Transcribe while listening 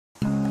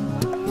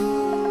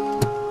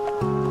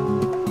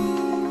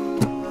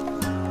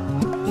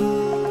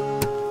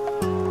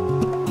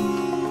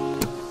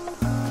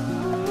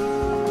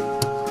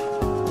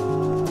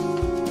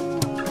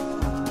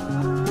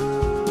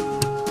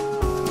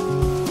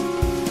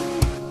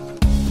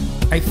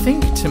I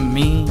think, to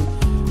me,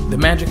 the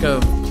magic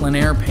of plein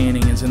air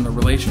painting is in the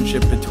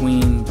relationship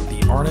between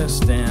the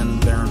artist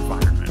and their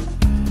environment.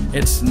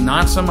 It's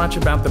not so much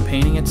about the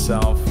painting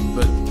itself,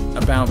 but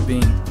about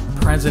being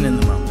present in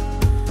the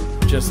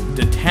moment. Just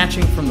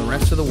detaching from the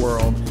rest of the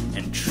world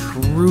and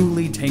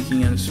truly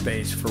taking in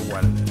space for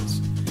what it is.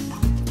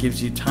 It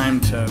gives you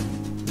time to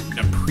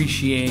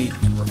appreciate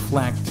and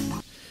reflect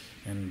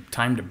and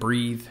time to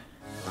breathe.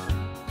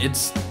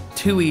 It's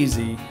too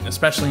easy,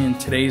 especially in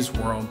today's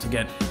world, to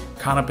get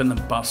caught up in the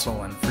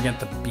bustle and forget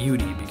the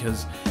beauty,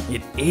 because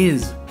it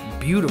is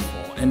beautiful,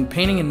 and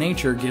painting in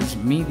nature gives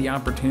me the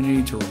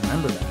opportunity to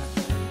remember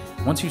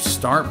that. Once you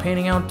start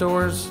painting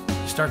outdoors,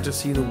 you start to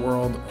see the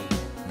world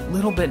a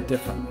little bit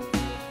differently.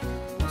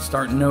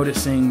 Start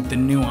noticing the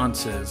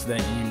nuances that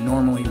you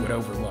normally would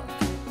overlook.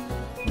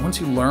 Once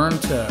you learn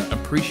to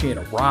appreciate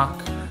a rock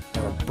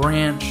or a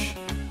branch,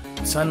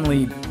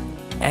 suddenly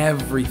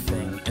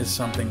everything is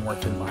something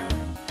worth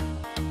admiring.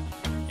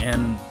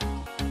 And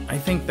I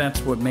think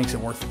that's what makes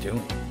it worth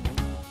doing.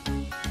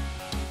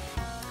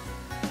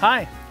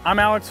 Hi, I'm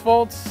Alex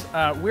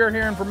Foltz. We're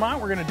here in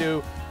Vermont. We're going to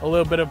do a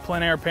little bit of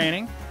plein air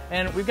painting.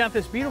 And we've got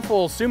this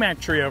beautiful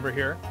sumac tree over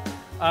here.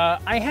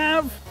 I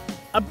have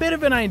a bit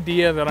of an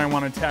idea that I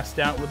want to test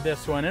out with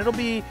this one. It'll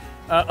be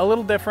a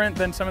little different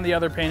than some of the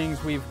other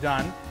paintings we've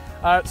done.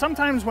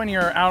 Sometimes when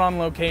you're out on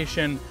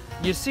location,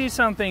 you see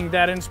something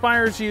that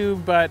inspires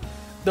you, but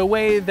the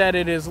way that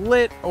it is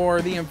lit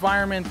or the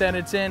environment that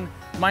it's in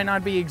might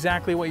not be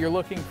exactly what you're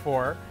looking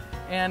for.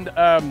 And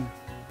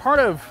part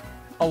of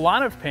a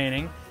lot of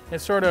painting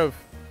is sort of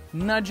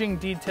nudging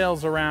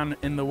details around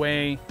in the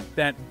way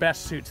that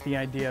best suits the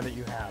idea that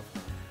you have.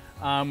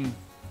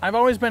 I've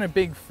always been a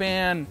big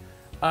fan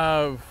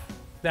of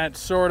that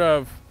sort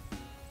of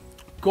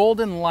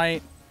golden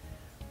light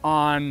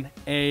on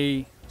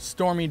a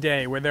stormy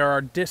day where there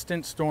are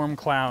distant storm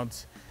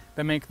clouds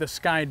that make the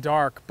sky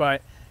dark,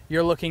 but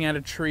you're looking at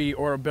a tree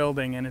or a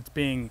building and it's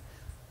being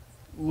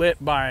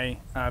lit by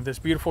this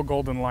beautiful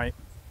golden light.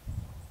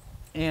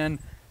 And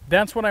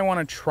that's what I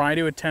want to try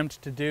to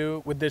attempt to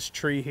do with this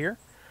tree here.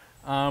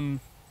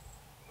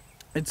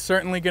 It's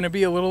certainly going to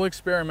be a little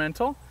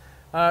experimental.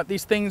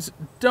 These things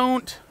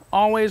don't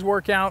always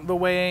work out the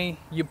way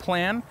you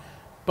plan,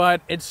 but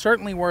it's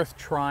certainly worth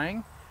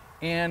trying,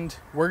 and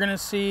we're going to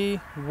see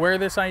where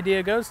this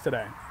idea goes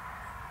today.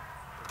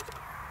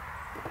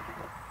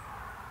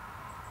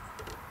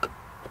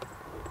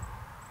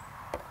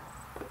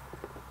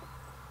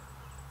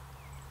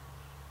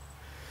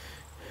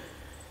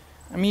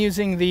 I'm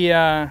using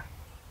the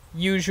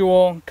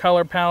usual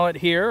color palette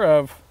here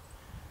of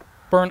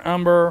burnt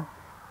umber,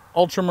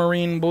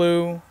 ultramarine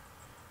blue,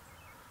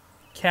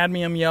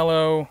 cadmium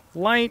yellow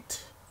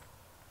light,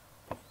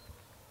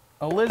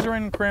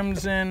 alizarin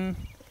crimson,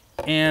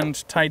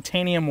 and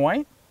titanium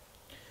white.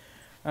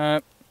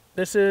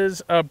 This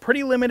is a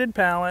pretty limited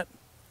palette.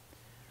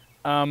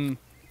 I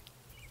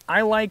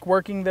like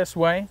working this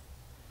way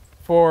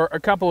for a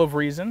couple of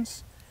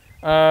reasons.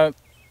 It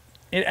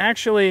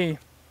actually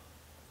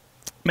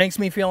makes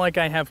me feel like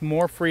I have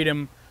more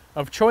freedom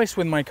of choice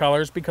with my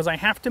colors because I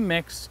have to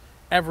mix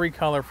every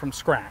color from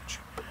scratch.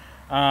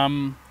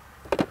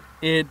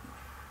 It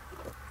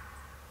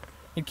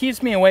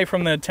keeps me away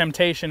from the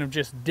temptation of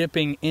just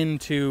dipping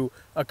into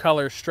a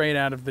color straight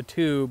out of the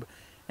tube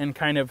and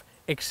kind of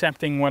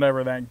accepting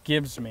whatever that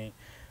gives me.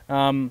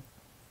 With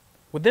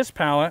this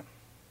palette,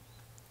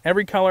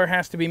 every color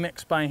has to be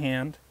mixed by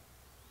hand,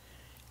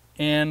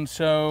 and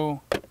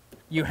so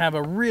you have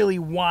a really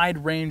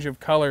wide range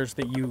of colors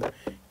that you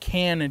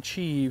can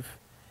achieve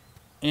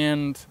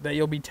and that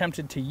you'll be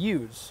tempted to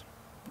use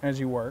as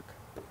you work.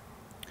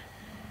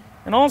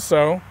 And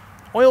also,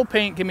 oil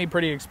paint can be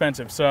pretty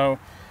expensive, so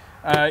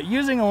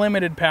using a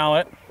limited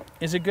palette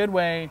is a good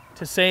way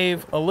to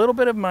save a little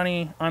bit of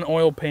money on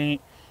oil paint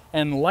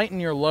and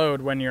lighten your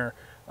load when you're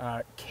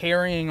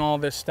carrying all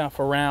this stuff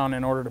around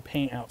in order to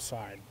paint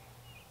outside.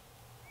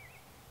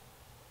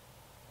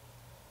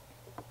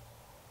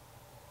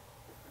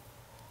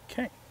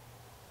 Okay,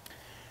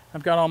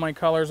 I've got all my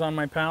colors on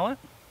my palette.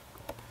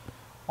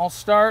 I'll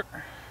start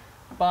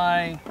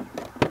by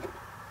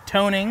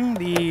toning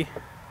the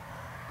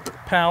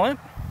palette,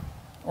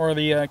 or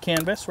the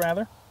canvas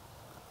rather.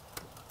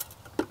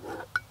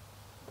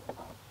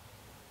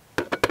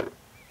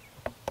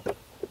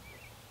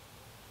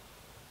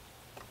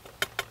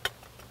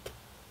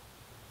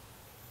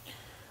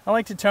 I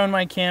like to tone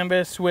my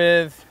canvas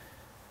with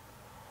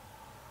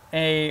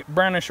a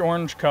brownish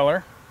orange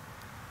color.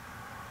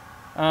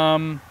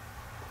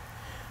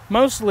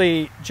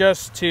 Mostly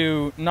just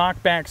to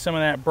knock back some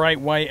of that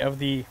bright white of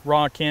the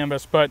raw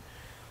canvas, but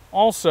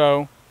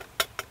also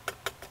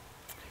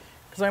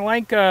because I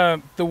like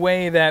the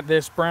way that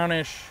this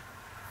brownish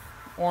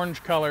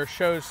orange color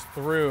shows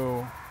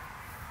through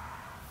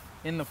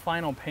in the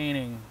final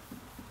painting.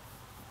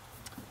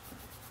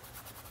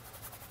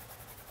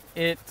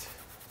 It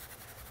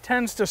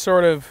tends to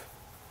sort of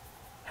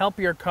help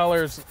your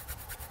colors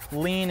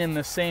lean in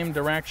the same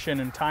direction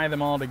and tie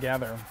them all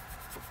together.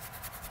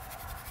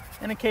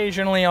 And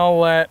occasionally I'll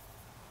let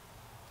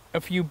a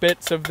few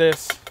bits of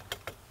this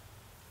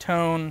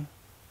tone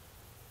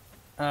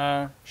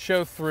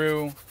show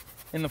through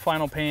in the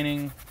final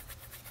painting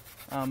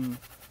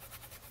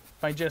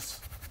by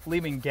just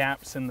leaving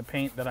gaps in the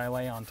paint that I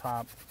lay on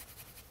top.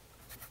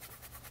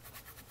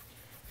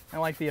 I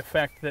like the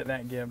effect that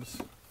that gives.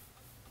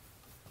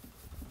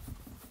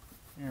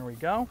 There we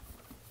go.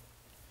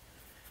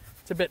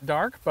 It's a bit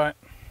dark, but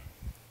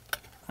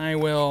I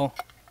will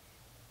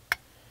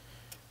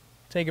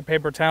take a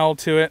paper towel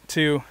to it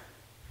to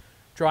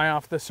dry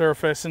off the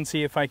surface and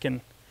see if I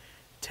can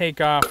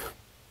take off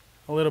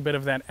a little bit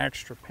of that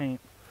extra paint.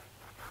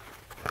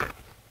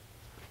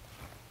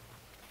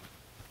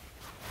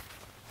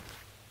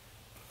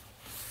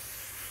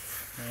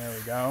 There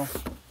we go.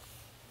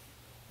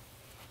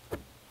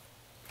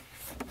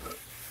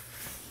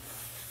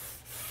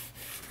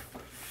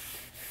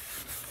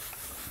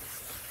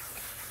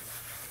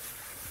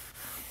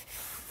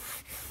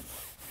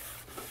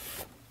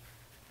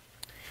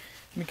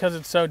 Because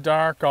it's so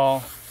dark,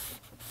 I'll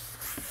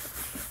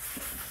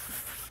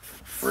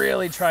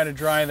really try to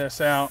dry this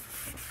out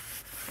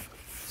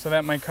so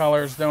that my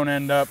colors don't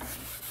end up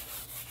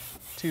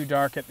too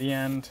dark at the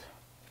end.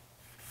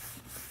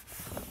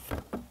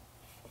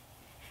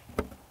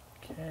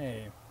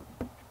 Okay.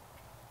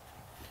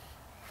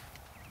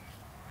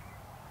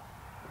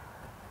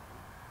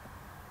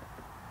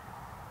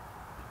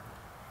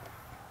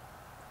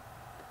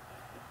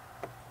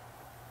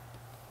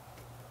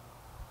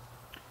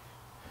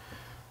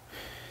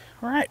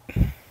 All right,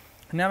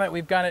 now that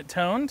we've got it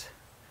toned,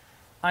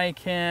 I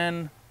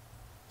can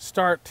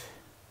start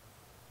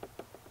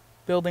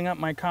building up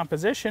my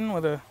composition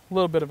with a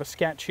little bit of a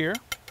sketch here.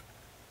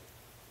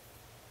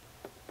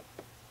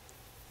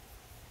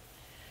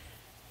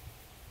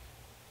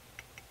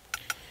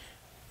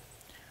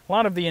 A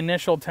lot of the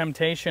initial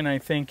temptation, I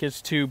think,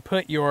 is to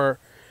put your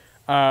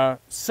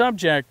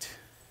subject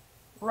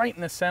right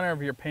in the center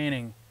of your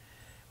painting.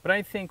 But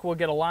I think we'll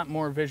get a lot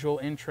more visual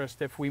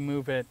interest if we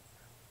move it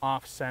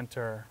off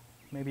center,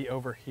 maybe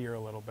over here a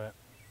little bit.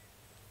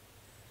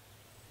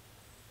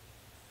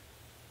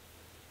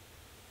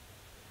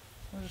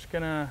 I'm just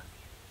gonna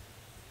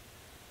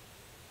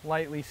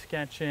lightly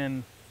sketch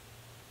in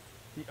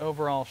the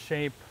overall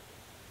shape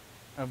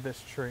of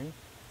this tree.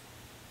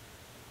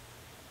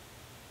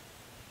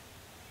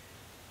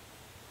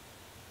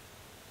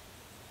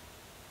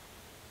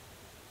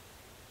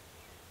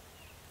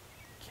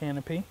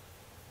 Canopy.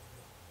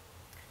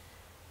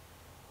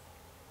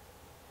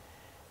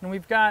 And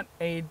we've got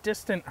a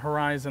distant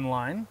horizon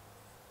line.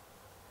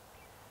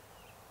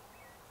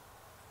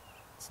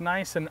 It's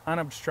nice and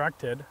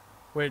unobstructed,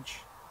 which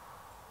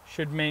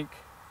should make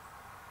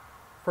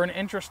for an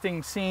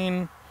interesting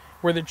scene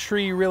where the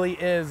tree really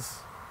is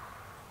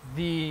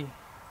the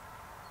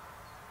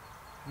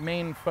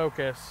main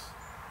focus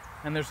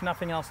and there's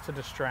nothing else to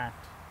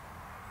distract.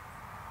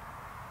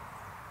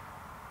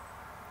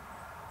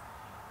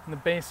 And the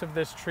base of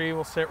this tree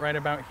will sit right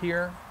about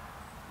here.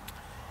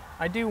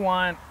 I do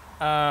want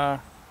a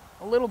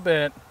little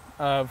bit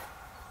of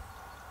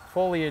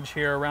foliage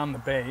here around the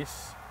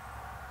base.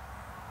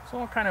 So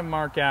I'll kind of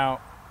mark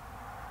out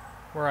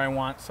where I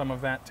want some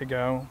of that to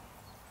go.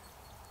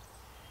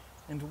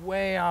 And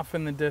way off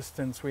in the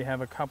distance, we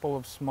have a couple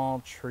of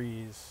small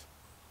trees.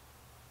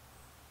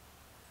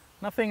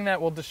 Nothing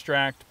that will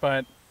distract,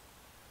 but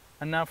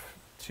enough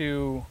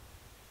to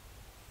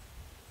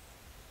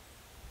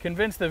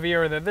convince the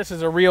viewer that this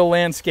is a real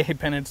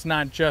landscape and it's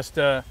not just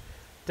a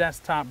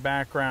desktop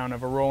background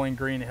of a rolling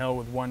green hill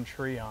with one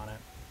tree on it.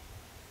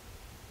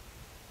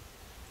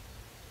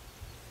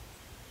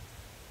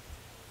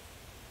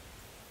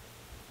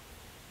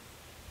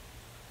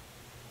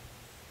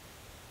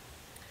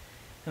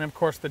 And of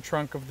course the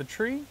trunk of the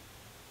tree,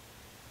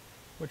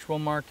 which we'll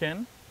mark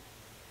in.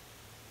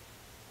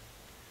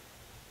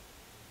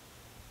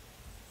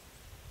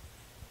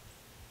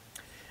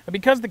 And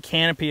because the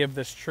canopy of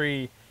this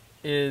tree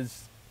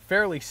is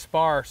fairly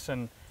sparse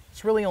and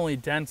it's really only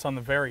dense on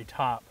the very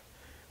top,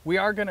 we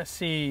are going to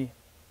see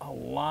a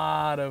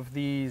lot of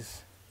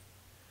these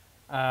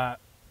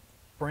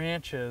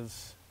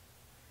branches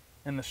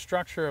and the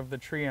structure of the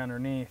tree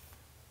underneath.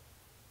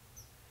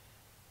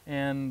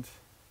 And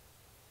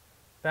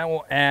that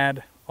will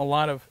add a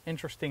lot of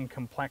interesting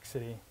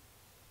complexity.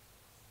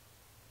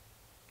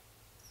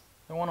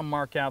 I want to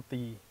mark out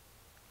the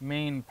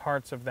main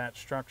parts of that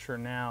structure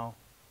now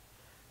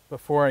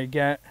before I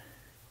get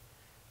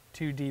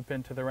too deep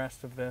into the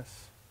rest of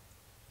this.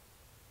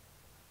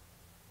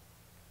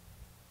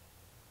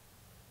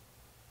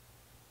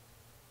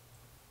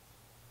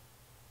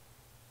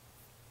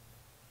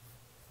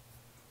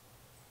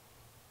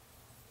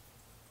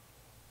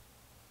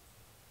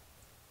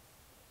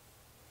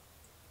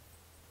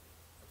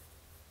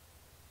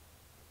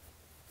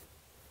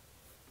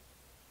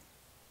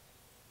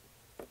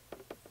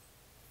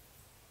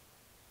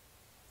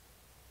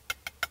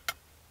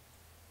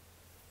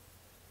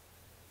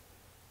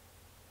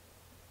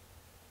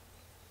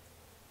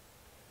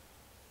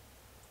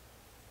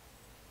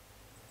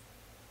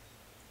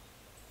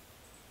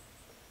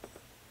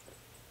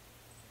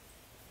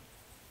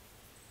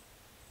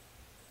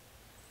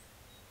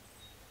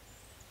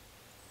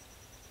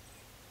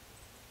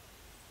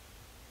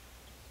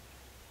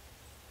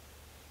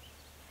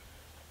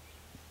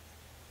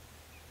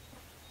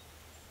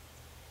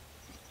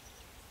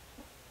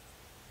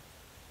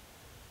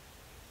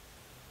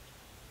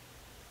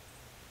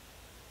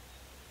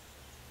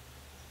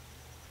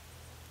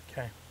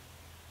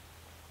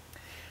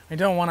 I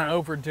don't want to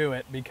overdo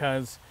it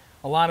because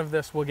a lot of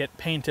this will get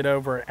painted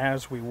over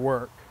as we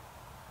work.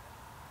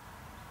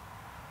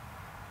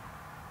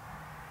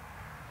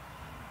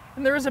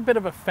 And there is a bit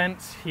of a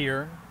fence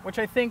here, which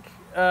I think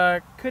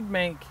could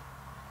make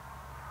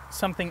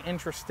something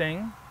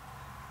interesting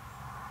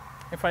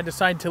if I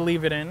decide to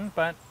leave it in,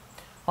 but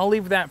I'll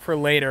leave that for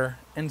later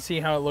and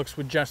see how it looks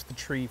with just the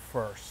tree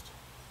first.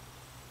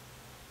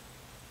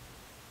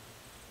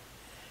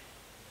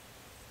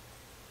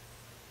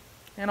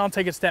 And I'll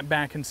take a step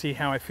back and see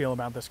how I feel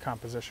about this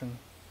composition.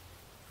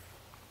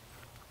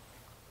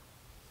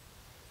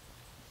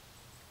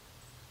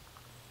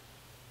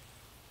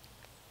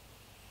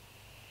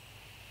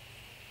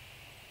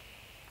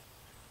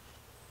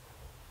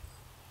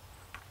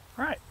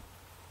 All right,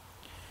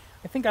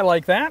 I think I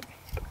like that.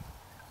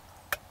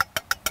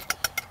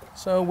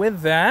 So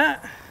with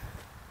that,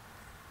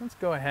 let's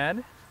go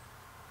ahead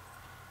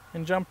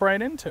and jump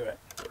right into it.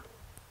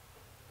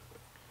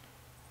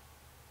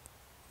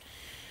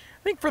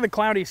 I think for the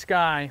cloudy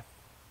sky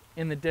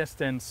in the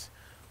distance,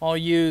 I'll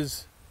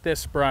use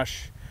this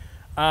brush.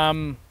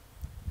 The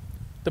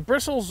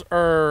bristles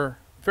are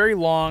very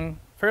long,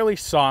 fairly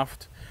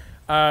soft.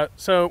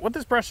 So what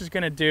this brush is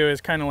going to do is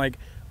kind of like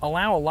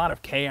allow a lot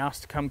of chaos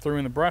to come through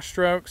in the brush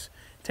strokes.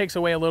 It takes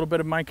away a little bit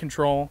of my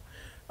control.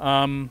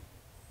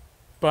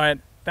 But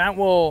that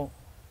will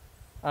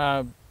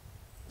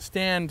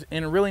stand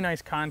in a really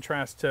nice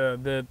contrast to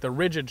the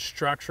rigid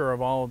structure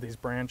of all of these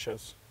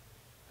branches.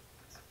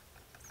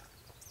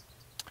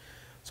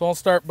 So I'll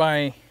start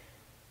by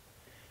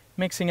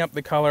mixing up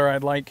the color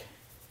I'd like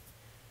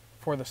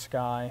for the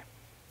sky.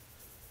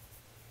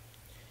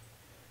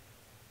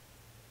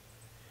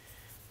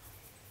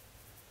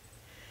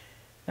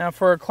 Now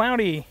for a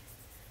cloudy,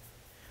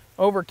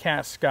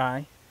 overcast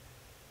sky,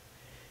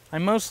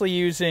 I'm mostly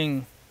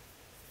using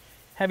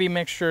heavy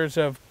mixtures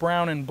of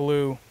brown and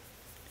blue.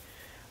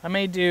 I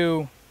may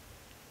do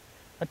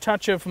a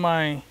touch of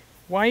my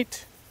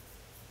white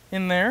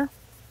in there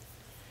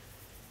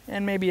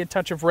and maybe a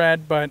touch of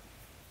red, but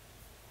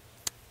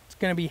it's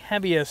going to be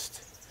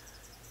heaviest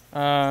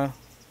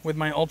with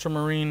my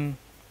ultramarine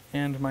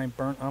and my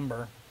burnt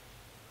umber.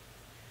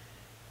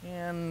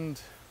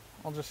 And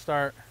I'll just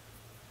start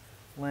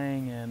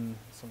laying in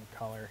some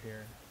color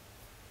here.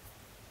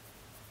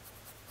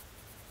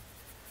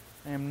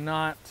 I am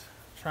not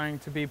trying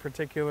to be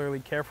particularly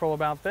careful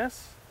about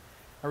this.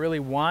 I really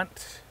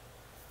want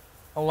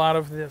a lot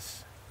of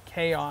this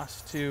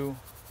chaos to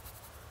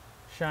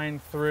shine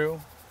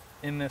through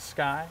in this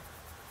sky.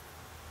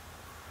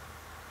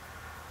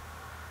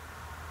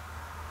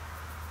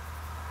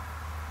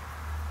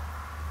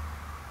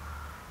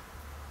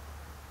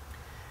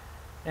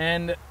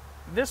 And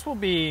this will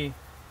be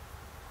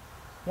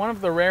one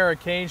of the rare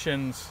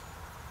occasions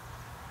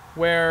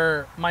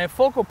where my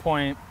focal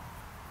point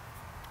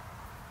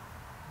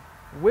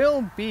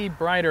will be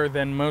brighter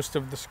than most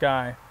of the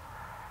sky.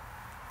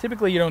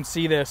 Typically you don't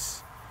see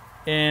this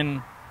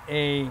in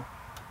a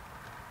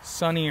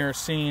sunnier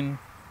scene,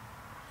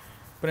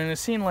 but in a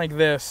scene like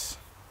this,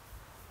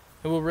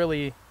 it will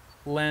really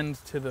lend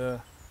to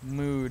the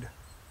mood.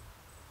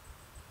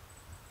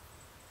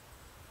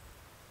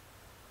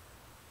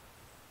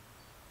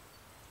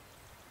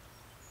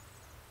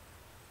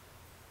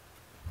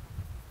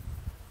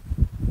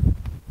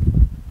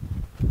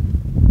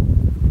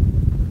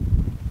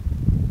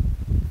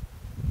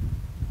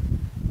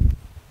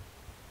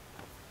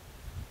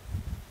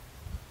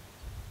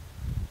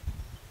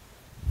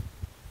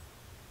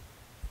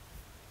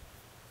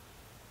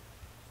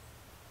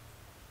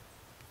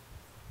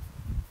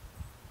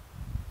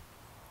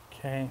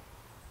 Okay.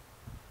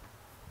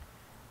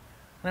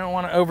 I don't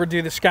want to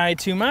overdo the sky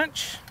too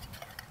much.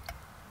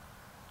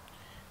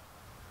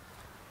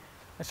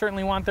 I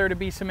certainly want there to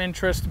be some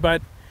interest,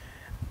 but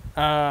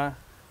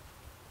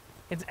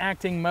it's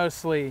acting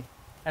mostly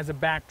as a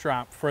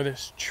backdrop for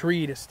this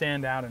tree to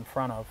stand out in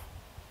front of.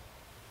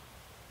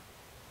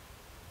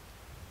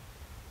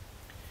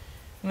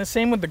 And the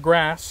same with the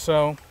grass,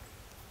 so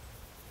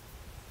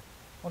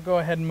I'll go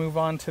ahead and move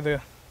on to the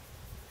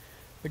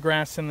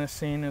grass in this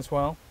scene as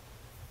well.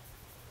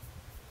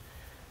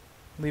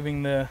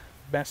 Leaving the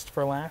best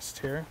for last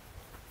here.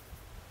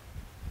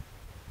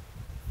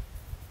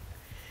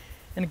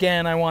 And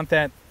again, I want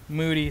that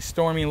moody,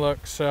 stormy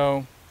look,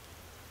 so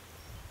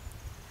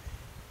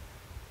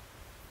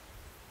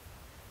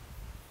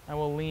I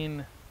will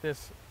lean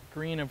this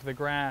green of the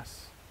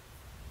grass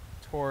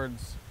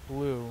towards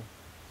blue.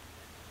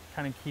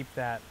 Kind of keep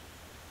that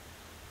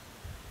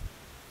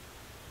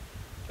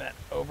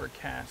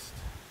overcast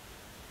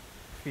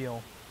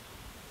feel.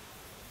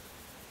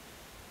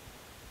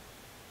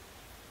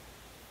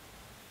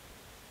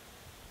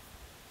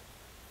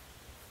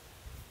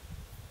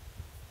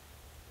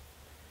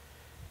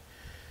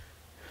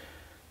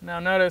 Now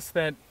notice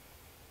that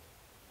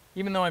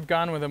even though I've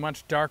gone with a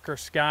much darker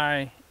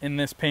sky in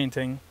this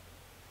painting,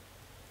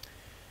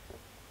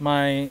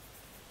 my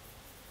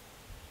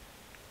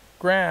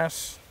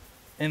grass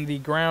and the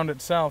ground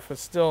itself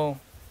is still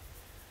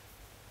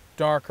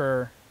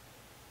darker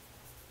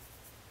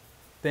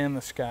than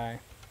the sky.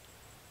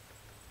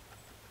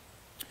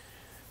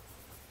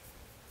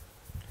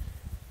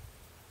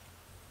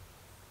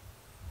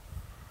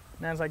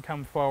 And as I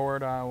come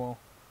forward, I will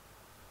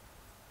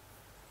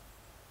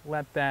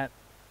let that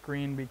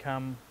green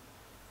become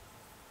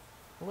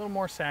a little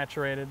more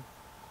saturated.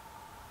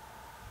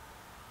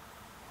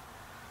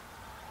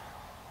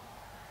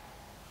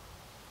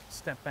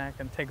 Step back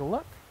and take a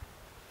look.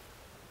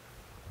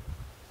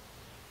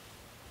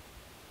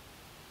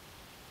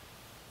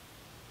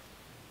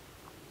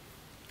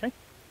 Okay.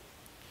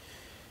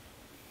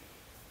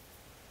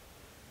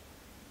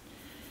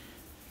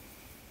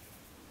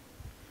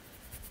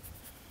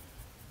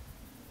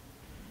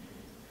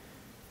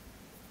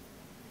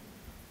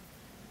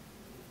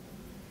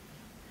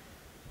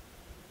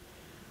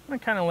 I'm going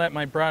to kind of let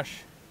my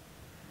brush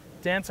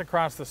dance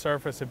across the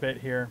surface a bit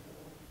here.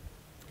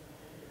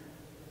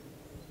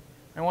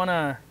 I want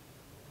to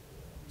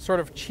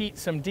sort of cheat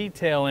some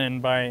detail in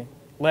by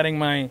letting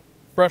my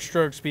brush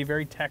strokes be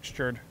very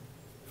textured.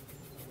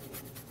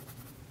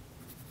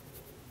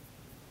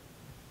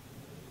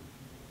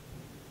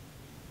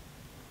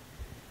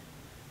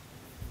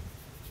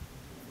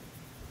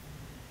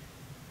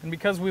 And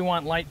because we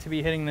want light to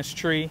be hitting this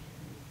tree,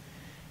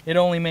 it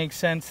only makes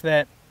sense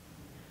that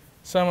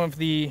some of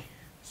the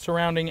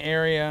surrounding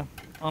area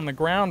on the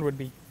ground would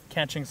be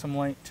catching some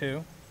light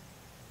too.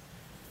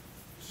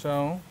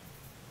 So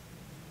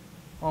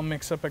I'll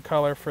mix up a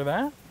color for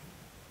that,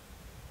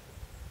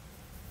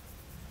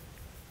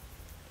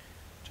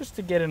 just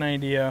to get an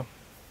idea.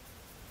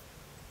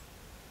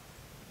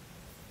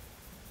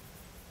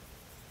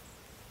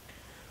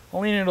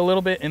 I'll lean it a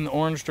little bit in the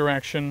orange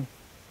direction.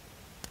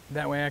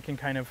 That way I can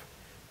kind of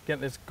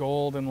get this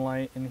golden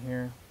light in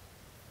here,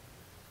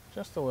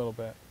 just a little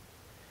bit.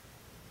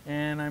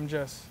 And I'm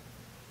just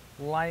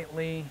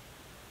lightly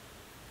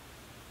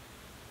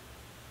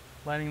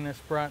letting this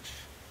brush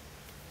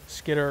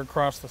skitter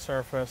across the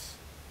surface,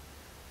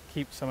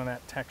 keep some of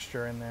that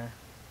texture in there.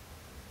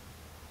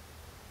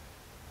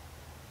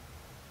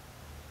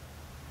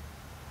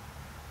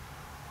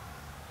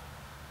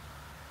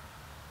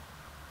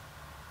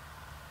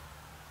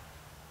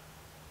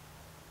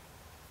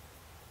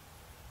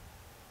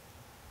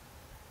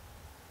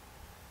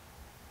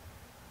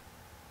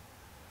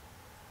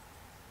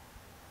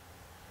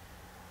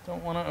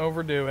 Don't want to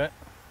overdo it.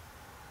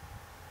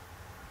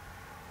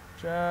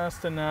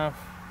 Just enough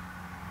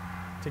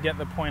to get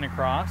the point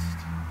across.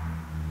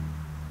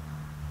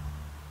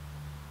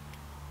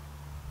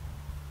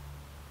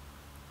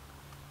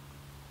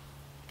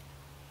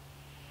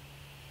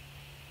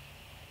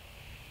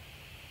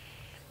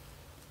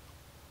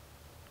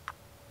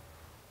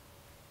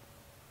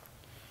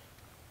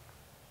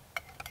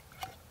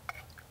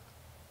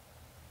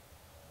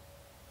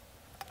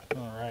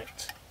 All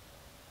right.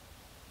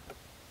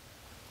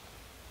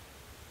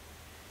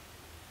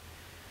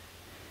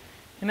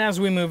 And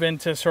as we move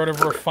into sort of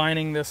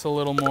refining this a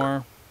little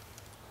more,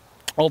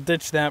 I'll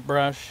ditch that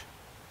brush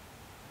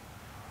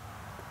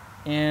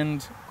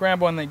and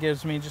grab one that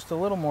gives me just a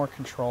little more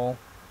control.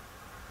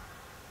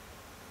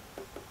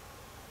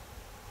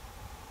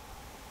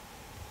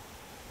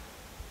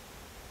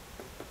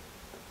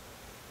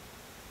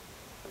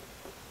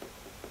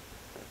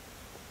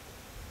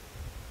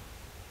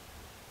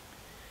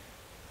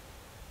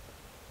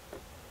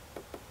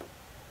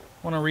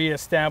 I want to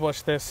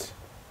reestablish this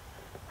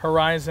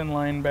horizon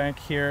line back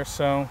here,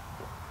 so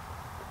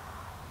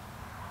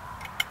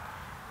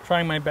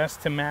trying my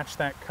best to match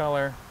that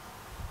color.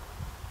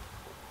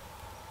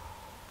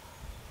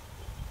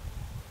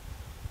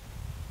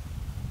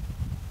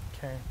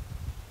 Okay.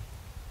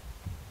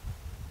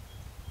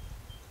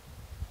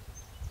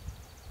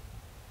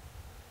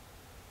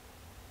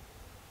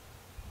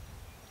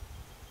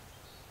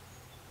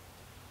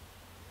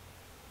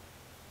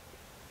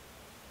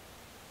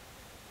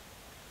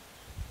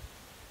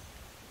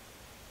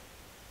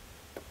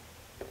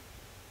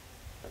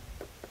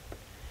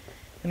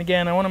 And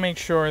again, I want to make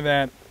sure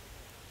that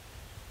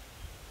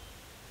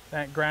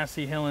that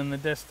grassy hill in the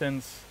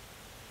distance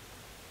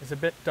is a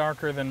bit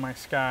darker than my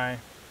sky.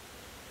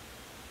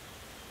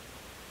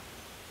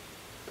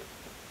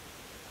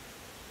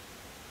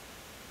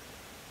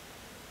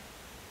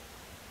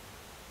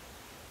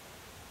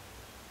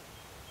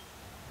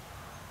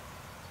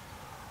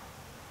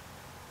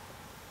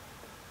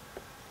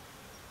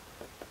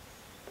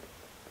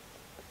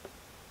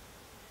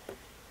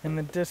 And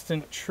the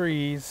distant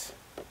trees,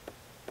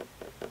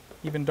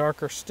 even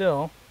darker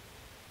still.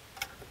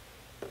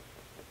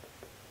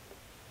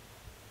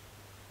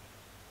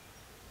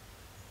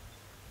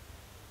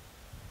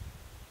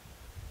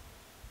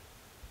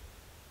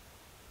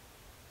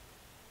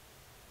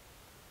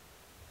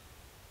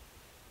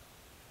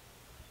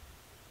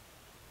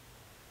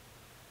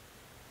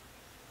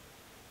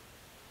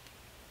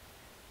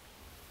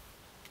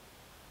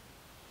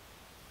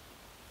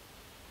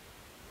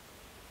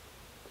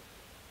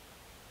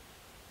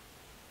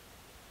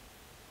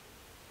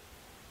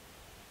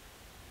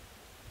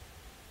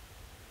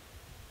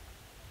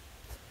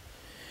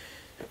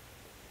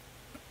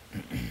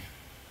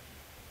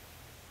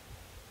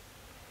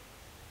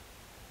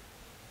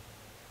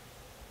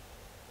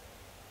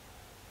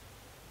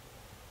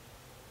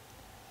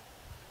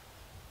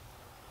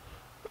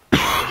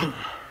 And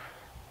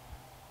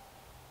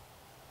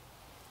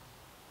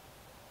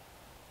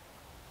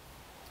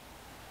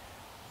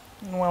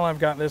while I've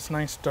got this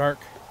nice dark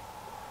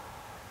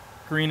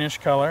greenish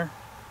color,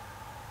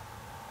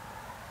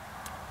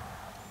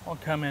 I'll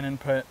come in and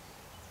put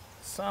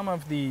some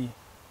of the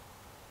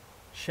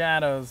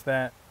shadows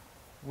that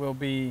will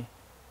be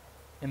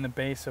in the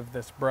base of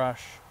this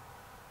brush.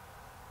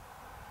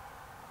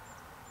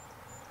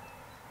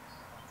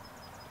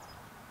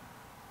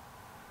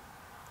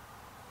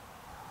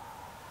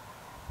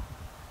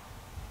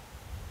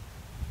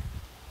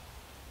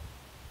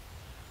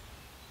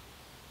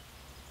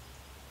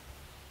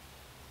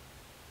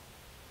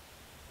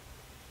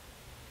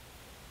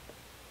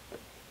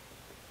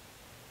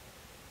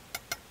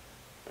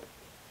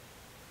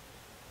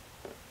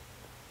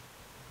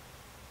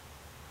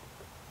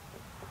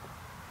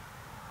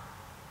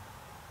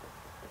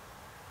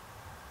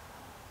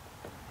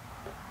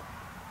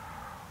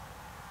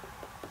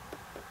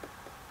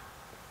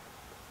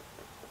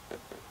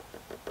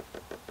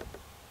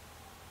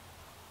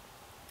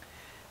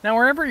 Now,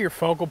 wherever your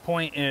focal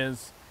point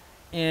is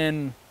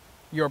in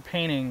your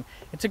painting,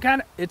 it's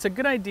a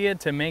good idea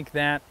to make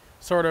that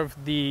sort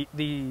of the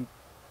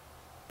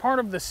part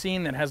of the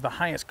scene that has the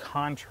highest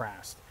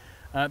contrast.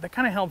 That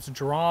kind of helps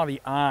draw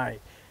the eye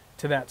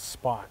to that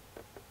spot.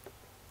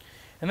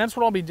 And that's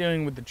what I'll be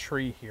doing with the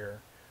tree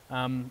here.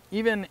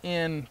 Even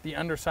in the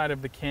underside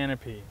of the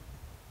canopy,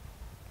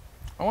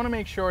 I want to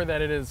make sure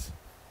that it is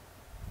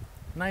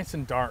nice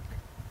and dark.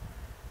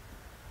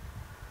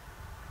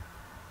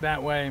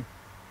 That way,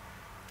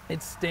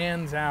 it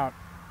stands out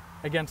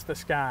against the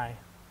sky.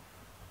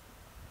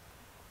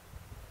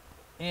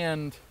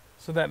 And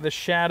so that the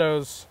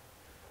shadows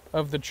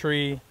of the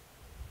tree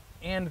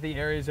and the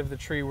areas of the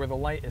tree where the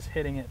light is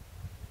hitting it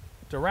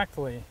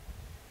directly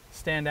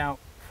stand out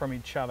from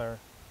each other.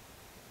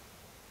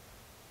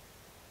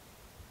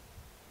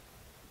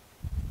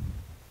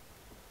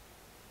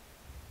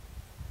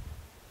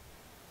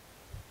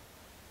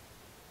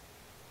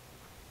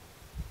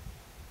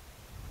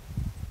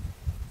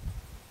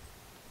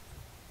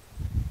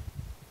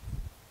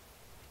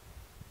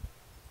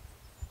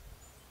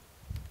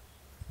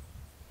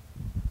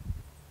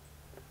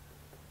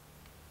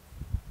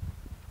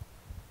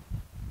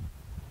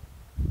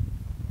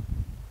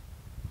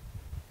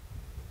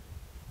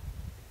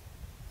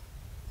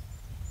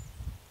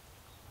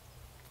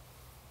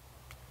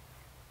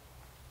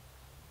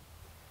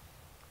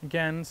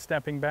 Again,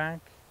 stepping back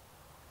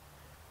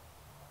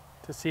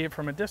to see it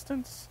from a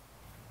distance.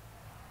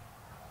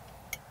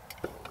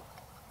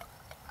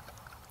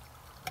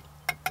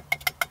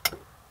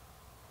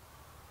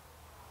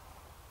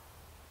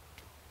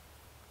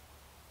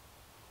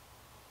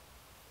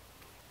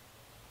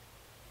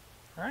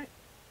 All right.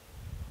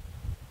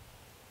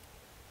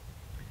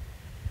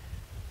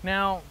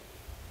 Now,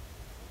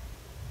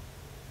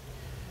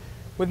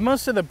 with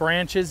most of the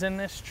branches in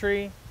this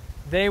tree,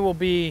 they will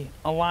be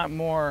a lot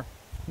more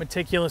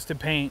meticulous to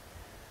paint,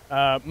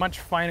 much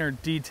finer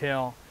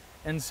detail.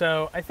 And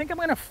so I think I'm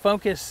going to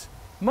focus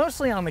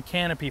mostly on the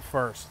canopy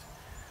first.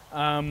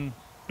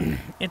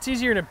 It's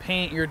easier to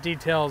paint your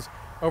details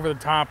over the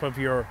top of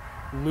your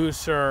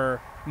looser,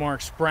 more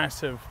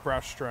expressive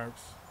brush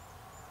strokes.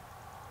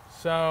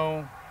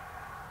 So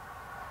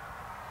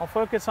I'll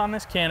focus on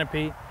this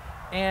canopy,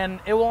 and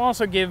it will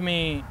also give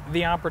me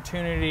the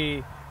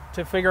opportunity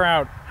to figure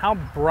out how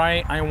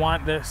bright I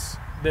want this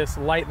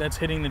light that's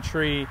hitting the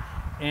tree,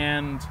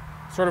 and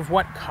sort of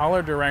what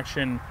color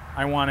direction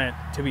I want it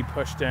to be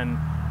pushed in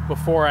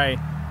before I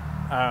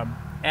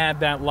add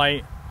that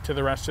light to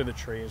the rest of the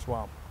tree as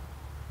well.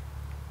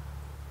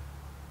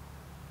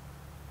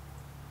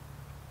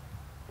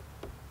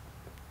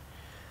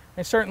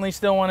 I certainly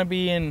still want to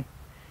be in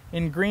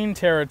green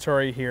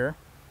territory here,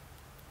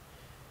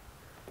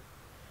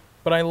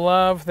 but I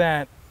love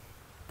that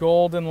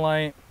golden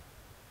light.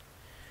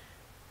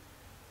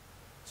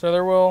 So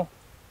there will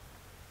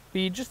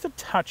be just a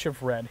touch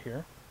of red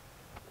here.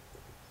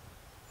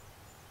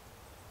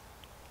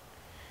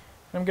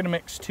 I'm going to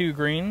mix two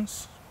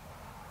greens.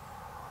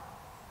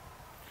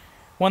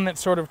 One that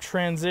sort of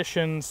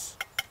transitions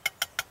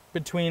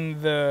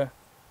between the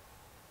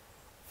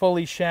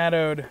fully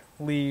shadowed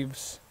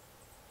leaves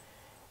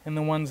and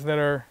the ones that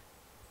are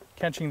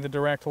catching the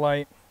direct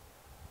light.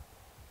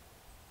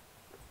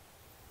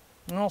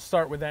 And I'll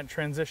start with that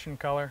transition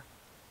color.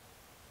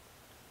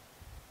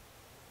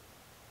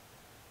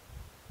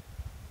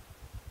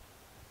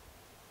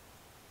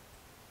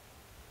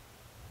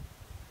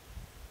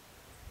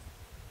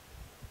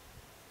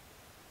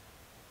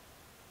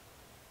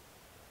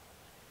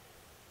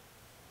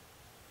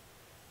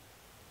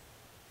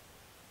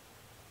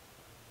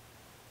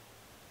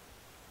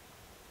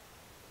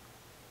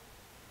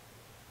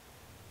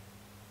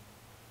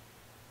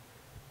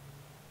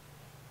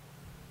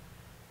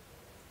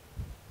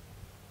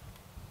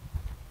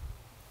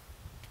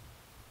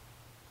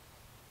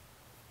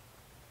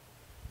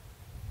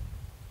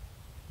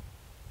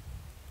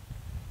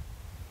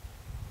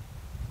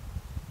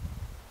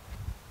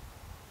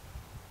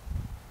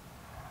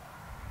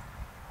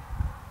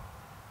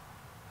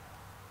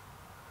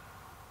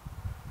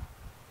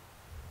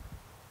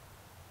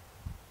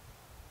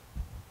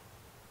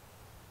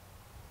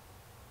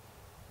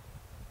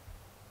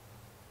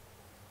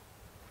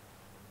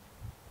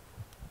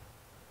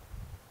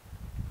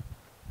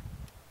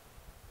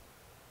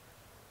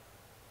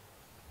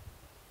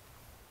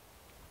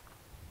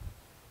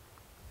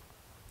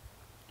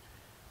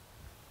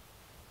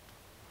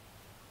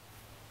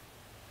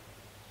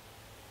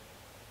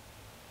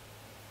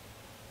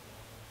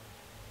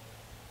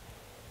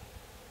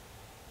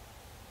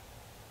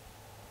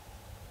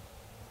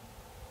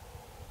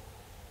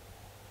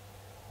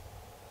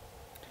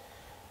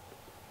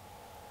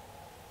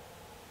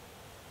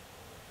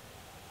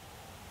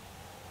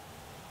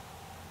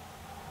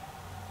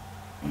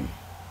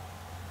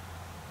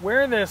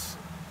 where this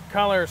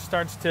color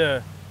starts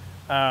to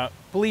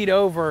bleed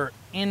over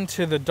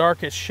into the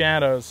darkest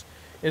shadows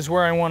is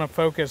where I want to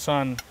focus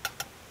on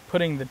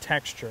putting the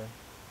texture.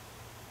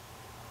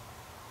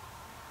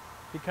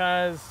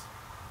 Because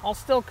I'll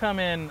still come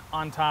in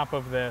on top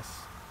of this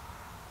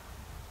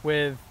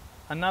with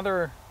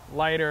another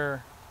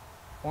lighter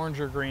orange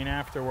or green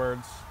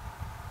afterwards.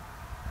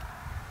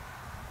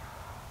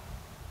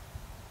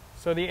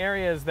 So the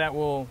areas that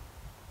will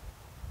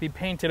be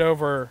painted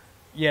over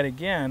yet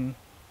again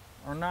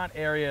are not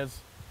areas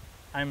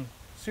I'm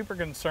super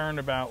concerned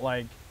about,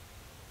 like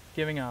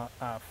giving a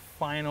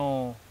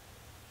finalized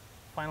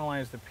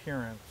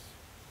appearance.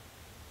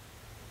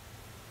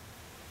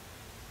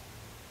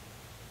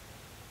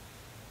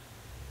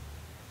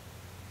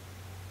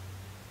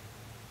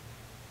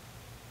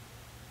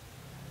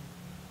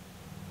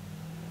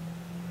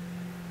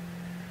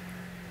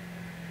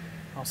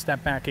 I'll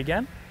step back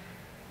again.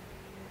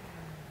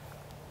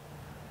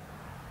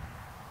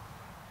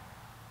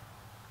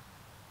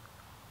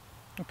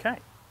 Okay.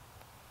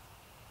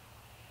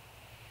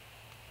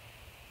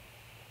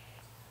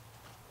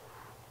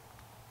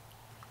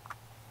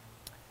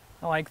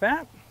 I like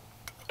that.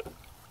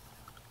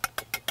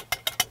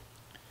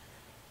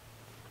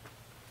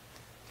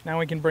 Now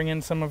we can bring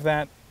in some of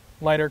that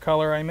lighter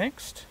color I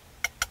mixed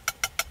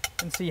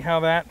and see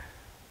how that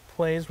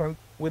plays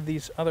with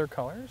these other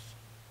colors.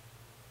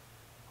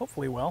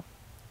 Hopefully well.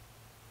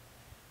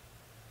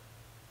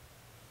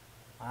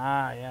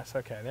 Ah, yes,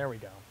 okay, there we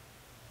go.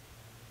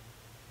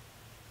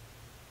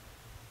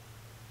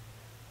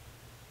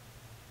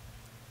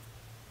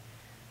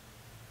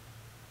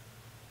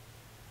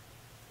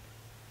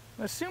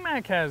 The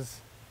sumac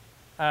has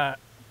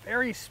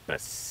very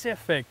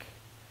specifically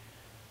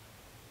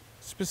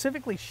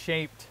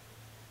shaped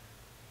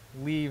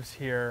leaves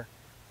here,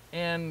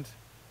 and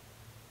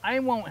I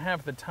won't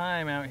have the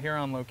time out here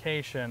on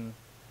location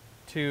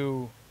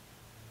to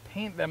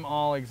paint them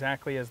all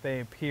exactly as they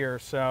appear.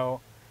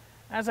 So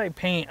as I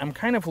paint, I'm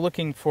kind of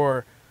looking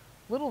for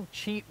little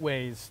cheat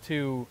ways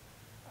to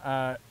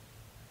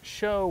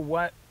show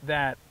what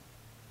that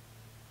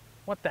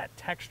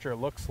texture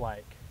looks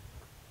like.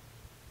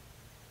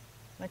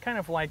 I kind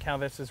of like how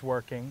this is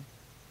working.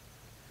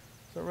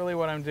 So really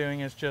what I'm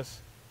doing is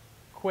just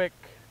quick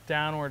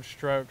downward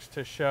strokes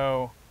to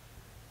show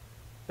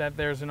that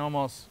there's an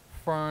almost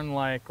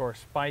fern-like or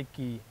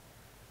spiky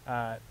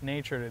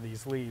nature to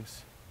these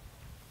leaves.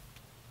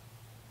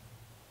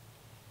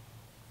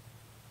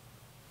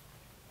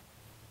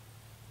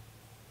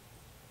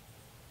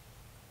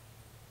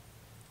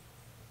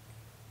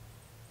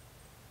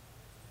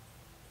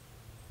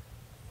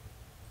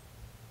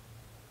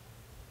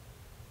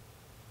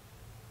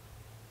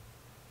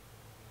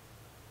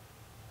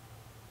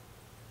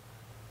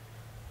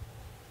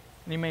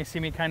 You may see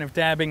me kind of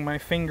dabbing my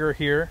finger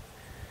here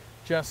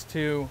just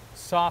to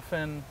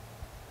soften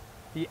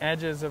the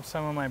edges of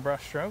some of my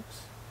brush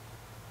strokes.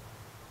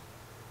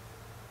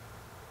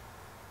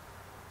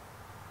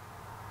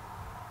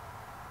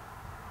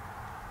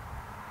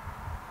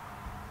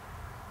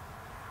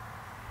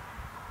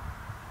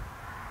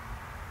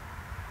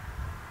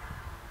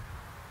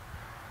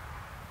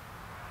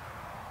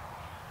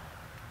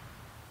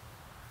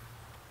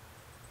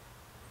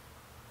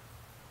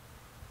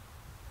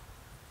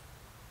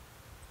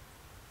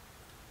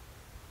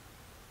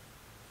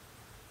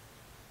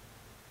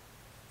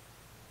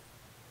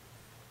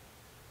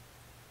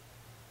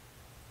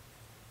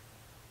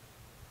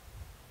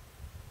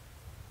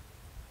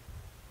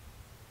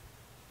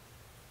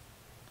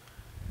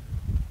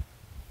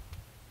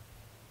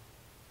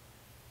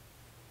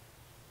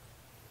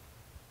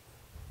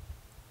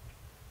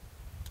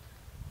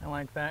 I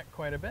like that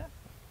quite a bit.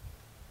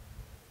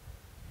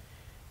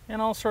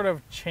 And I'll sort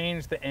of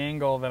change the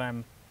angle that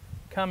I'm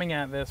coming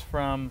at this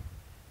from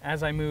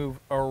as I move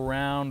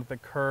around the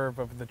curve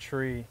of the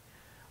tree.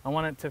 I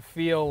want it to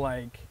feel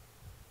like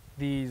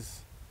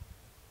these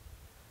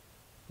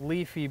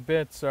leafy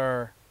bits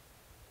are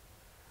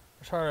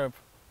sort of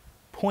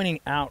pointing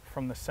out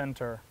from the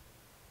center.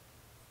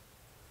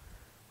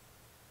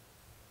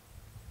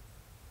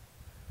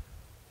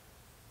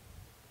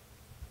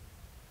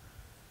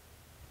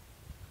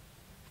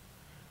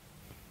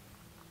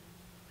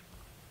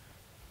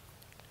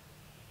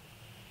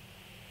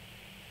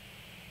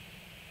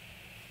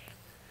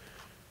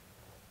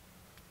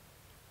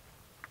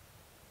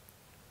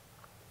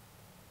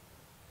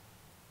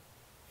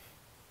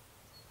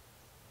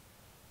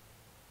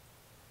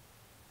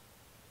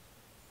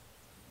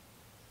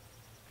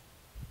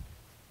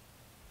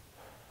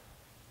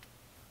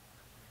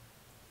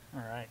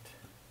 All right.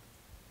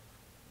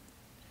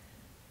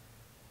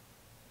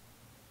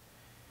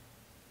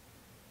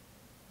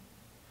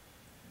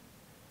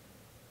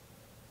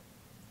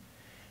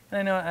 And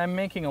I know I'm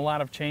making a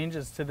lot of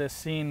changes to this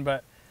scene,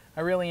 but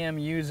I really am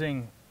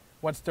using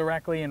what's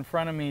directly in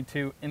front of me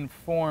to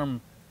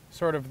inform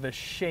sort of the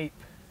shape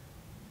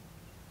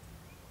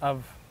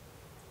of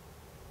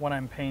what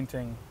I'm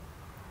painting,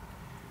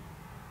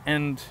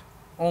 and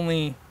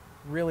only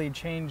really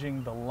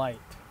changing the light.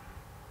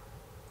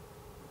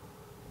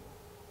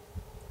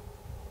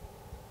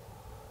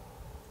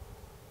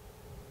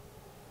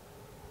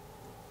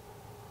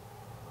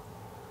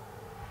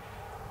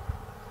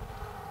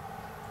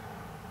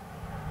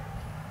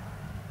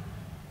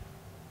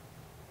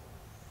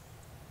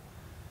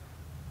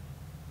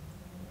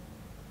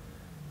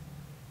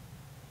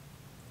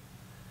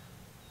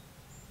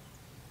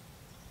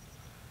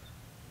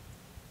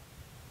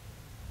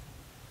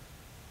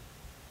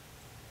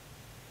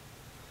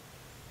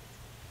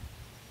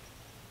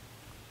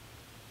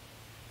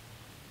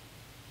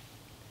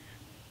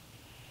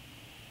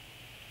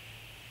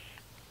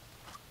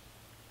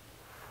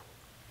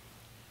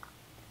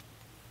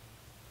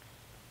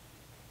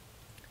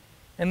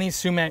 And these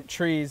sumac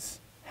trees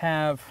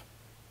have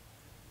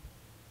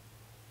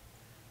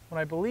what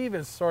I believe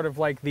is sort of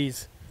like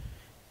these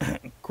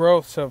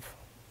growths of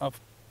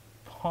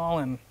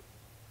pollen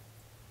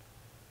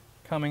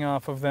coming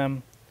off of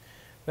them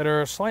that are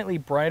a slightly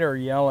brighter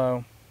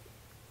yellow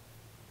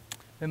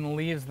than the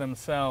leaves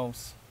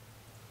themselves.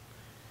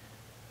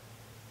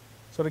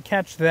 So to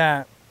catch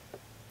that,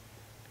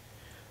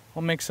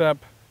 I'll mix up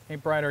a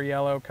brighter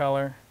yellow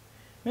color,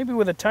 maybe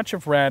with a touch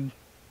of red,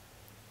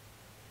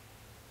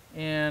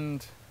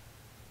 and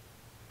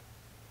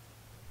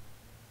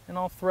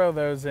I'll throw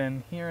those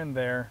in here and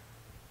there,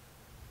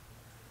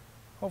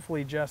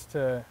 hopefully just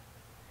to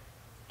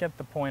get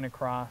the point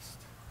across.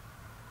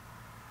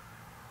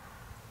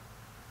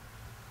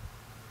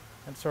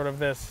 And sort of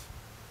this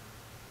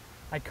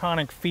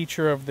iconic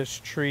feature of this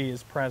tree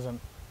is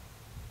present.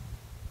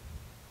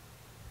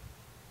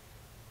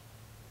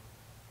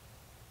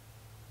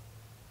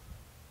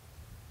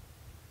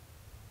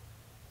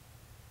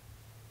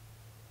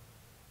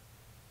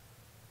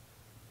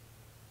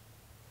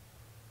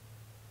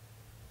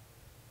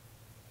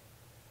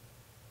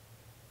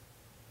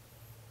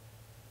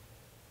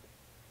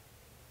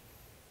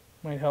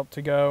 Might help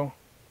to go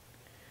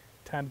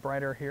a tad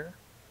brighter here.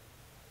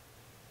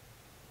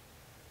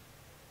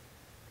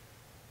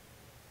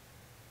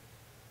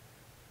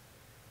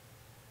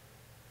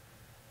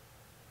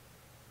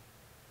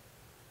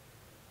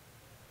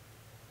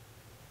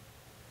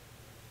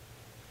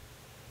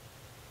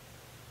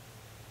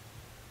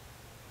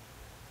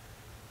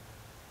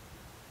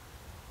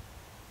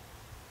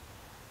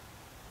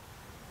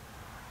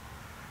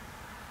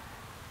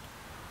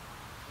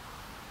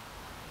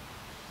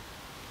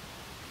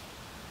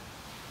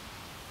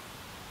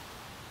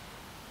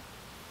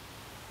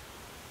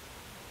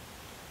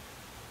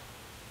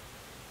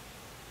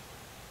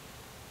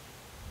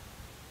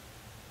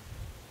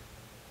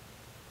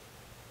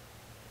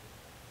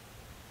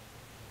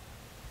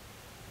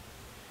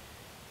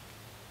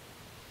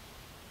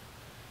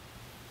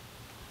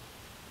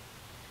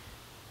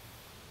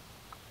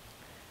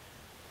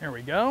 There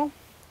we go.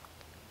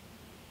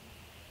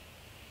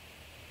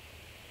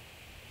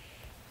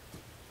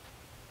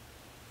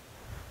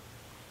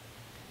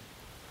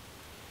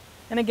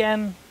 And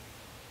again,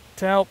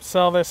 to help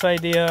sell this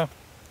idea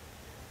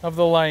of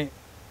the light,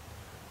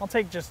 I'll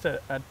take just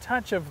a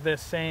touch of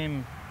this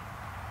same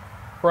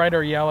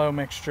brighter yellow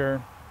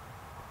mixture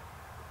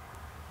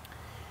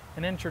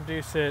and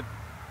introduce it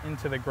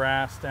into the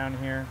grass down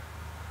here.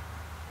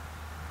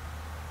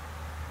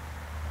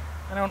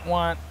 I don't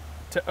want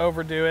to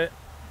overdo it,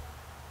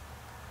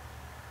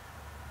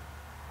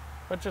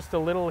 but just a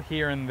little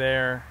here and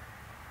there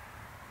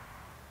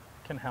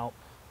can help.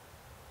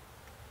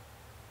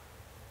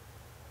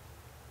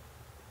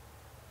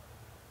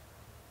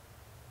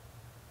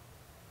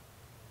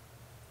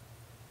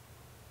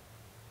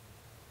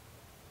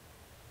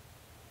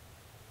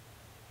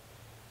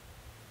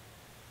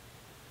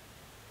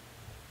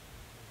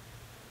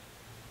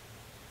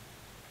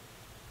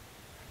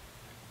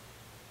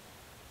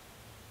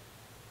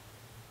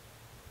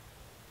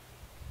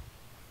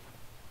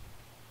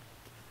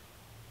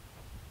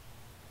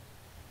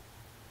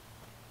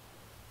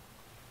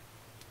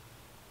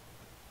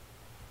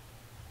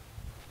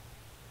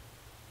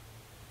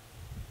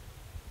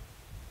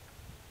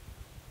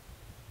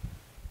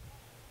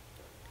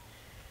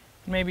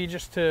 Maybe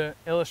just to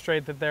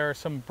illustrate that there are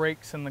some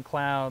breaks in the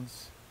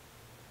clouds,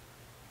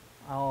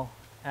 I'll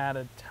add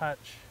a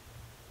touch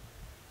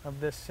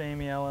of this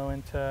same yellow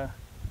into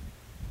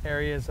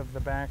areas of the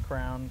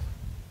background.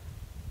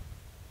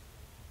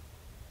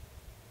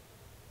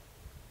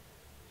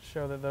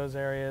 Show that those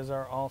areas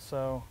are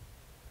also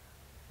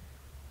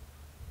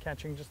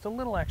catching just a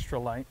little extra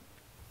light.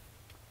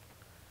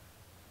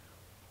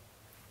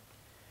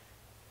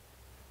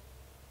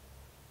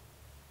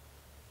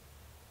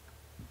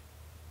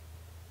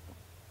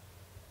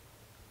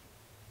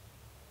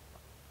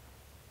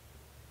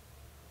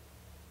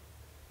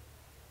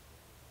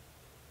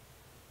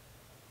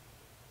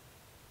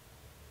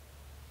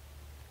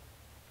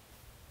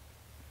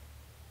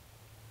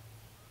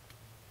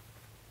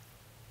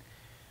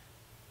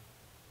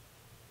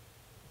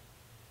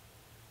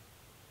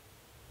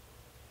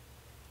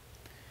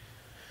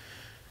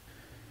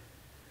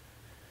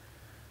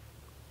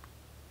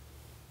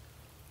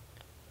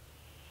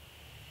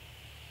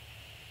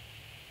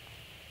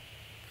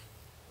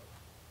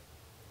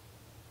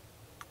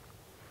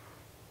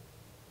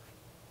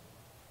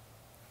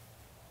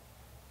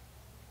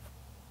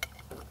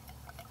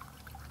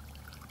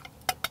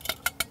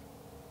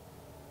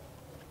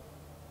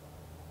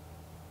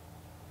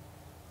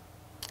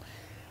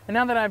 And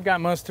now that I've got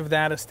most of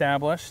that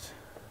established,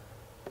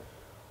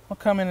 I'll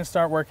come in and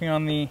start working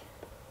on the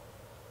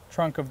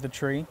trunk of the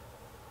tree.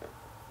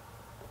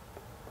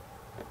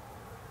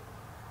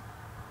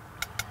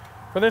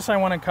 For this, I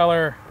want a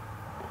color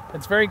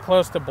that's very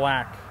close to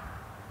black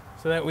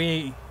so that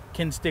we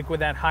can stick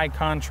with that high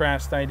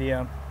contrast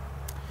idea.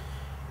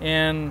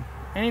 And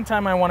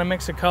anytime I want to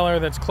mix a color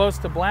that's close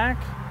to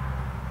black,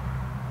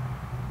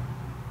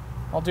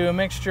 I'll do a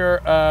mixture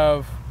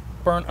of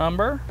burnt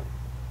umber,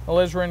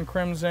 alizarin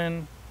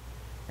crimson,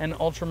 and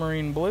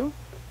ultramarine blue.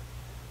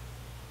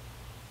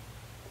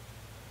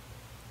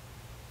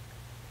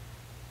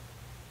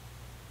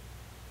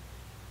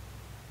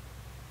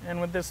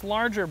 And with this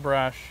larger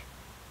brush,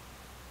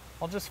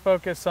 I'll just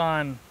focus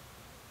on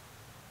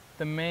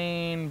the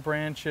main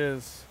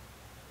branches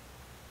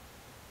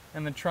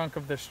and the trunk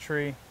of this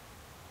tree.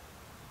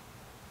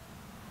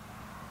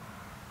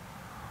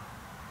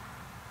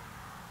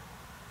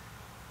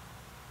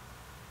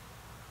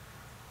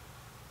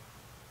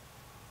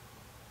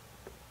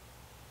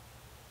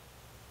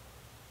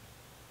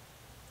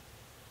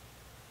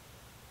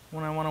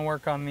 When I want to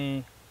work on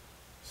the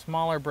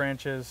smaller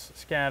branches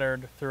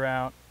scattered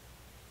throughout,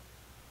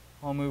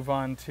 I'll move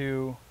on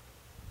to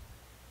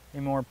a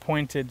more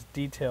pointed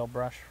detail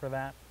brush for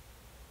that.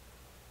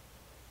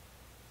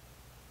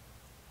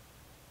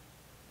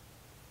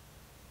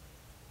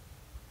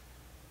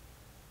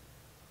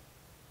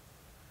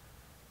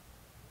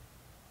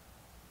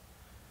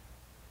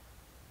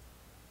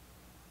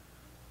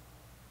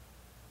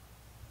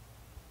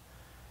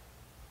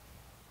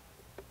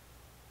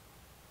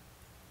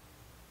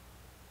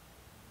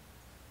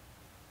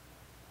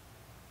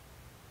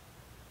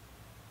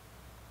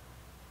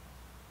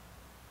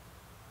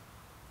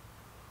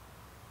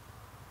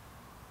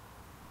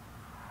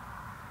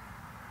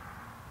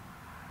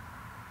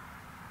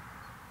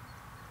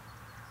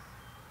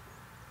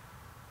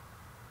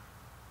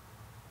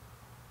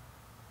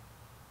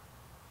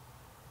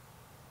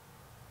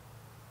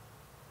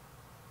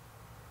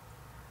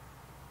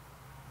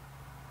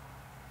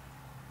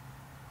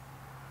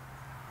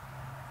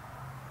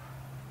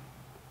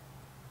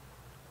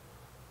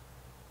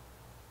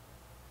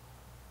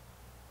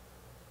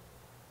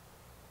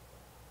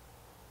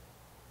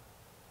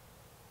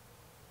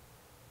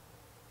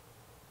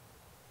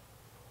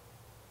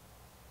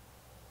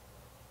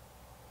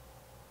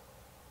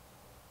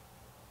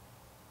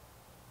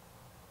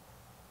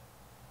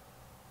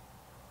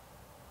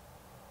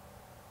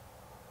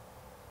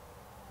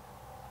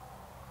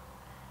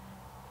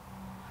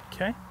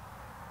 Okay.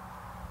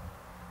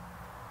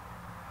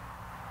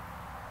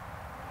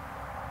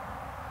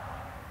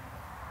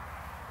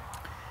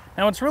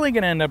 Now what's really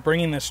going to end up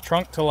bringing this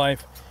trunk to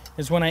life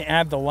is when I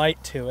add the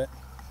light to it.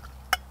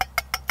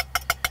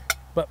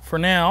 But for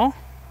now,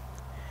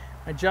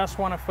 I just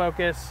want to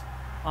focus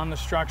on the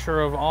structure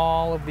of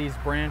all of these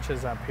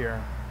branches up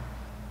here.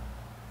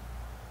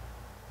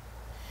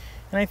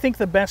 And I think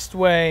the best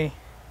way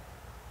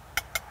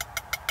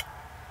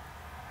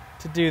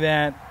to do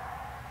that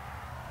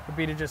would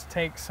be to just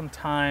take some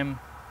time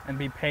and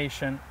be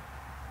patient.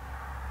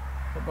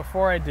 But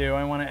before I do,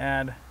 I want to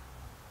add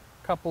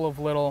a couple of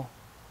little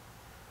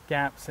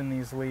gaps in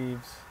these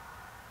leaves.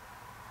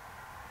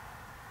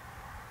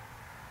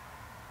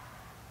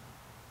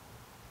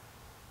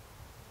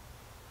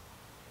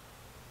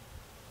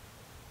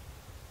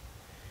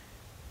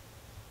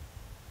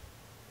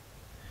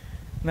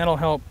 And that'll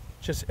help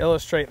just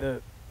illustrate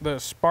the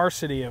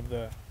sparsity of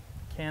the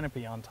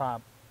canopy on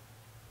top.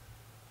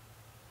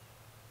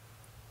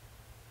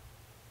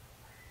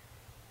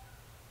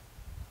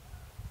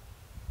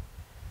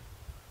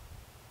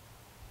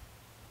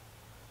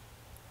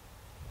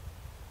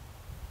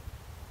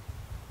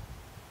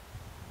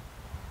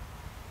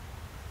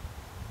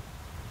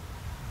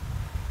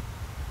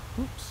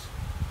 Oops.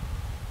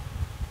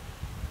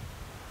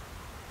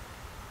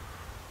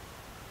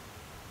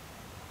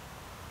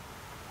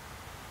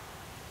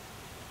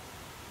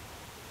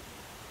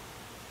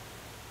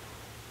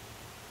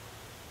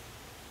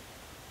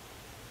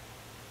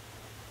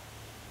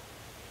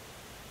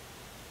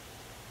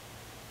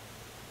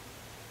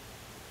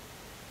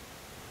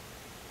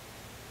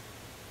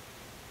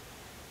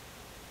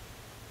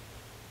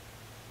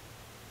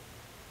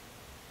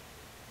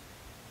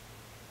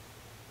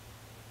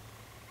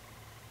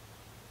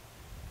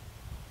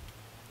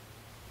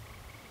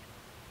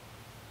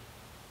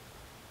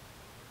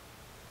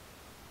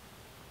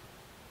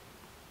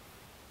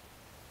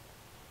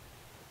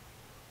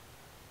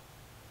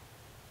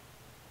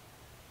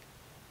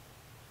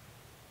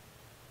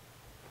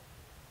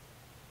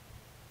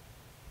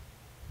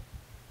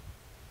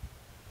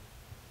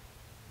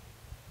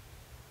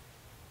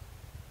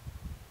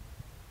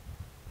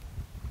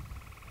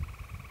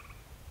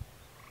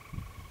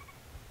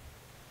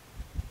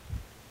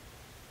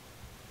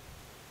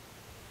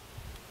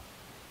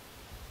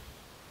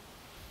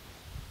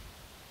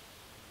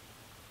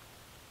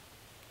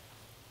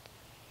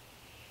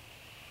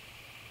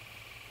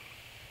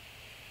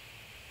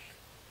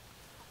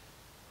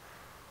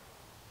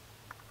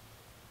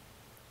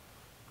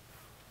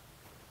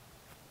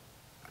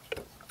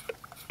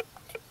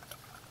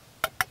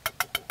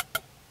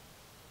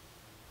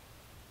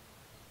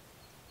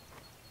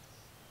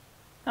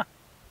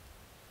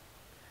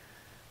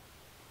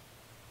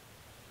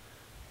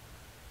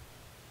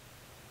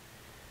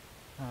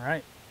 All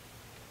right.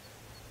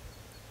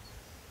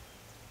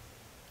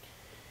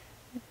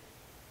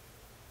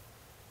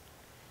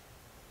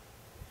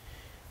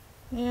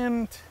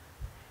 And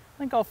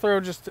think I'll throw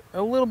just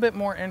a little bit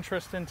more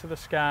interest into the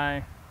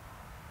sky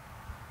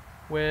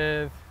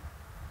with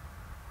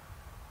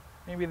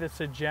maybe the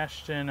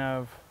suggestion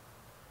of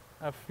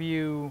a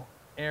few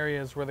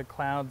areas where the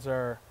clouds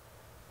are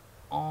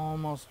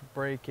almost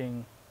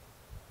breaking,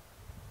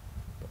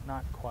 but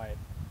not quite.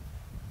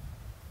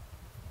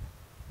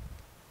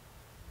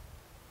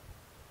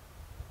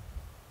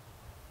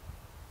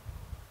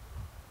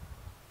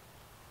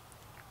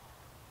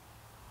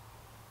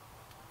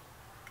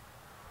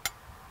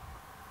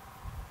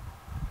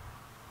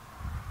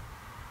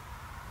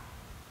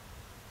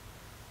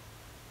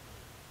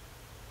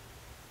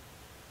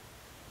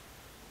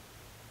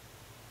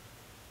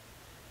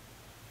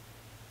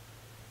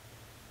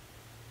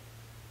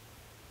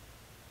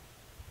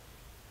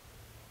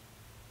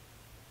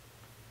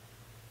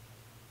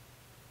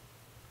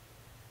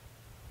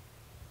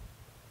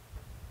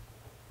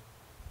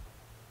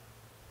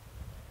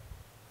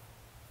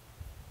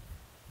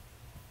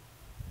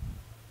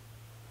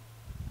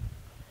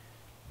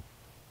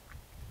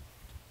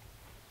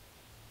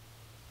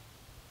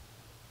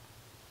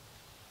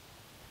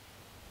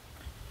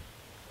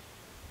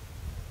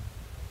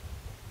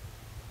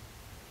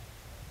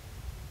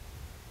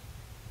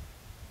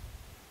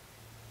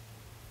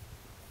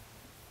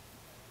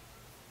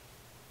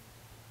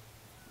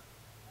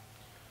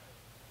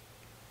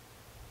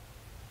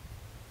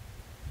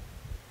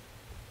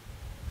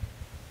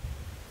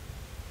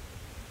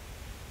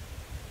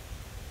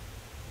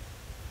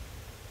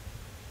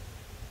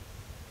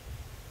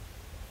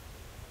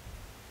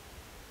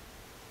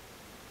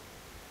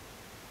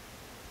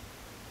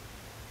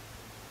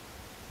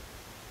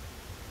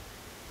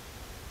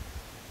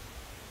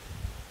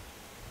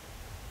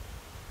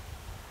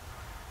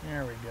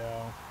 There we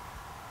go.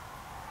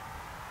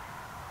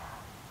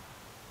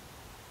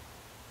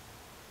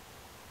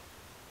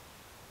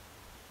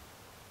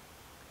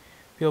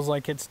 Feels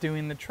like it's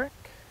doing the trick.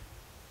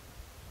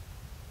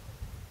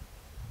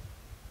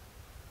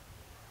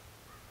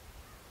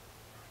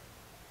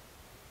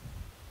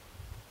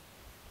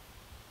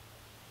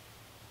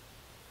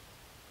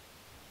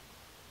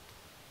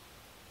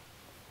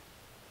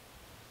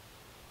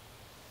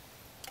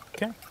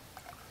 Okay.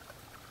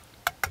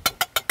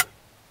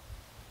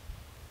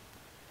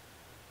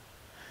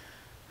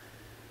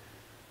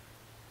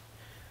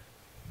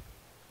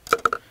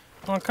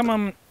 I'll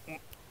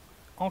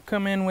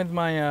come in with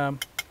my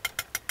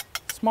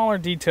smaller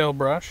detail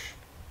brush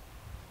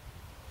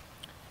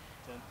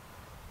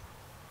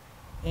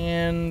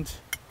and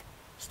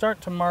start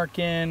to mark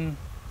in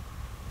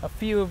a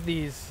few of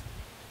these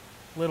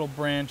little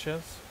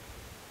branches.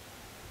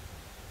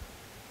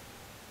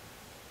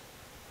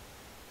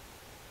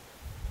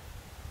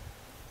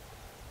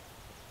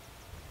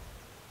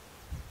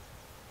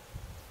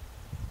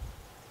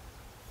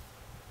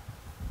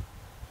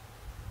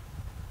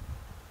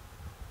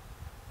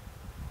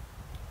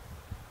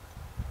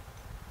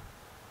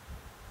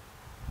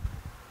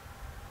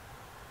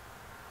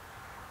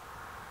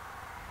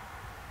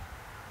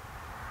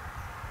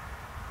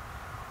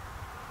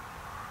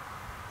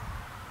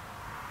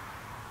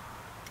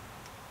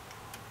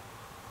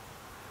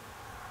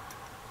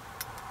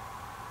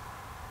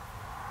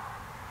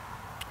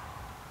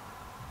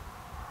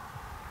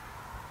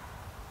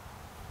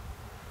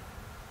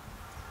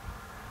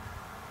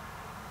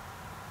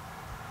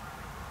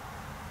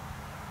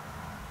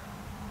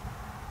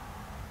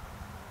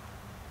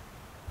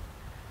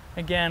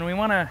 Again, we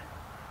want to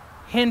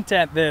hint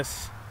at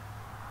this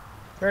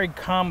very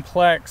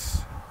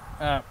complex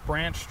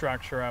branch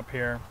structure up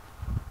here.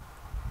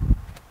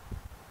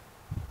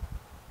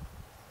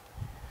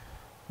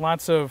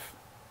 Lots of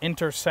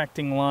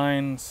intersecting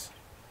lines.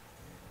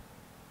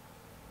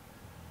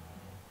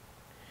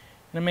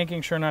 And I'm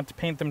making sure not to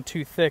paint them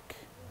too thick,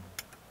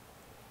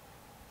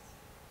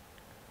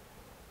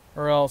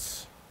 or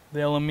else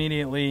they'll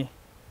immediately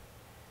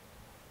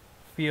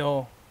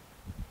feel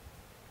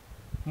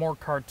more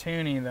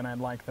cartoony than I'd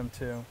like them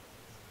to.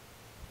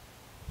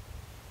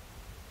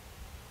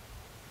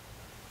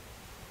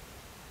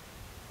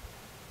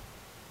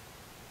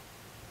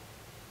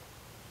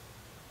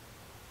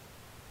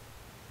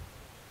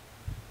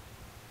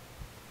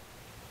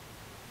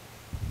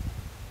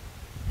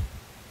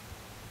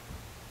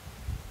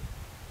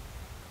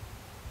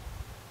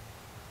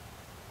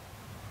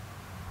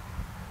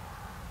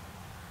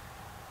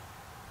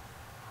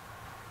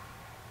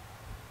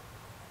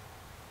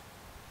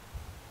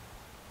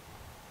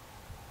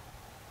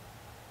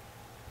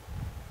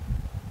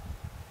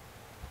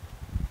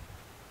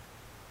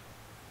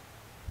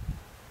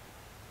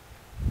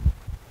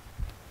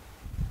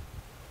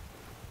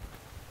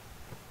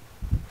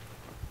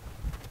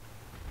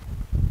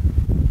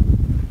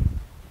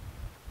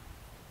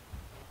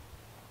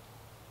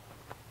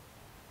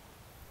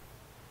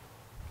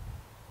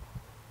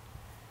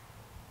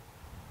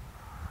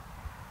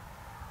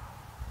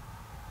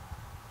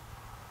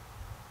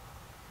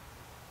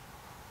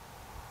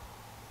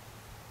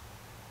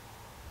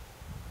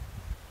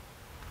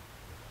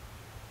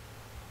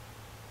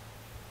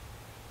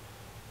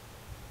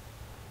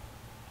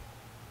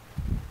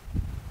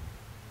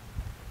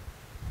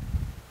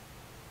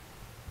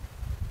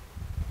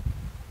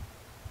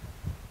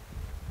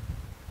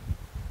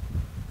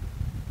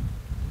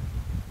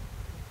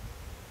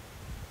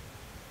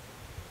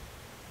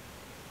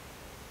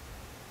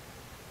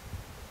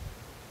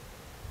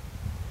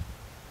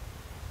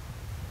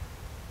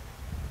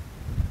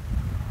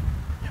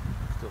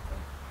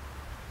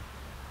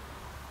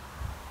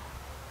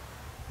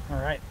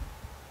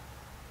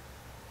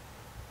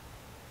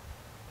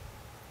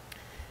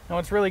 Now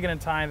what's really going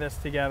to tie this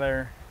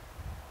together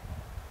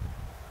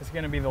is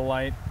going to be the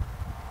light.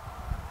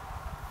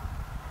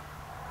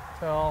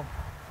 So I'll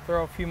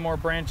throw a few more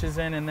branches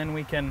in, and then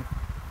we can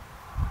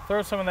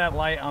throw some of that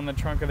light on the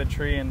trunk of the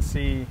tree and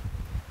see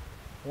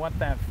what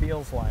that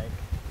feels like.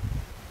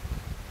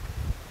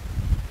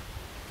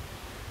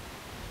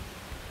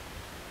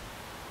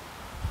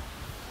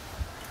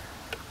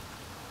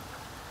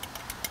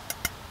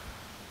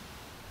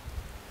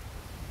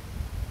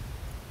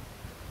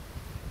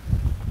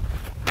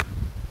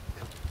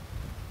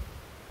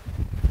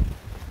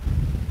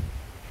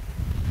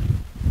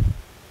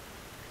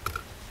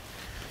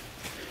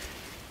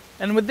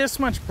 And with this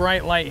much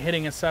bright light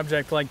hitting a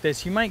subject like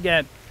this, you might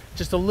get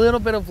just a little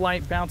bit of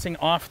light bouncing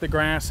off the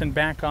grass and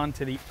back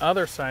onto the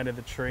other side of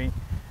the tree.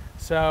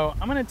 So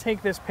I'm going to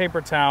take this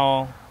paper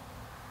towel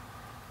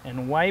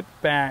and wipe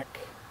back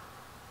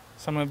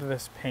some of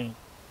this paint.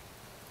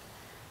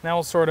 That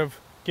will sort of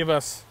give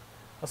us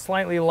a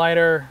slightly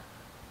lighter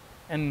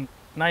and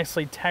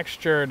nicely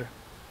textured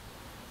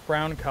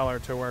brown color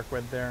to work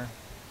with there.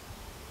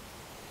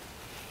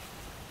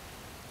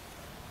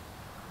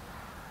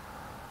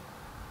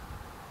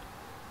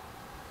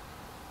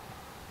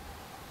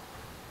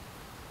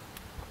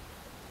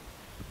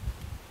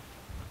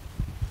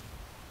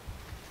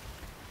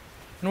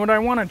 And what I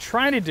want to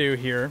try to do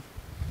here,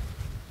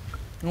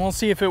 and we'll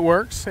see if it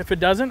works. If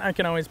it doesn't, I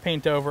can always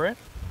paint over it.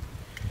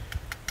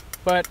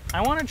 But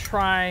I want to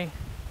try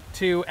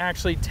to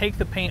actually take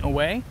the paint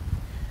away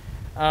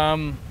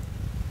and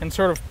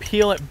sort of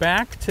peel it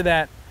back to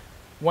that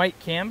white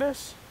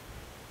canvas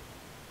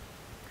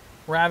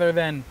rather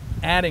than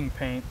adding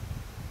paint.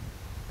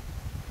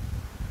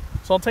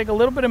 So I'll take a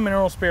little bit of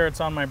mineral spirits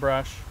on my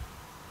brush.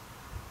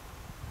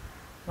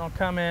 I'll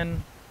come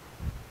in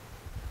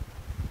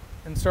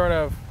and sort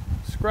of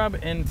scrub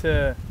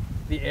into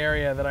the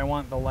area that I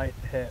want the light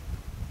to hit.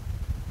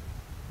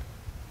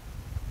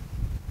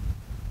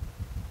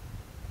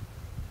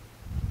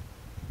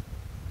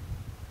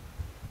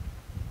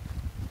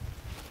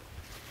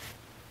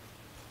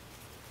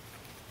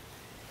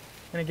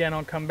 And again,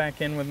 I'll come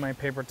back in with my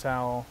paper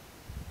towel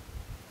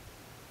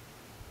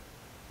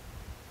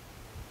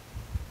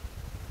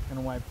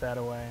and wipe that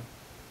away.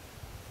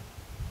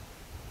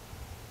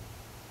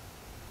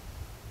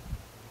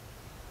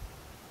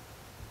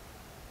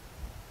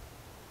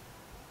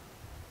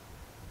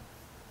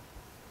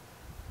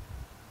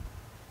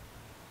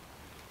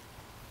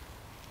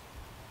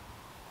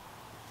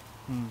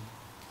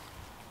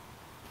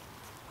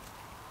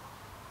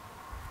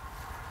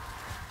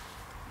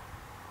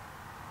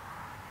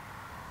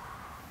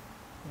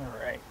 All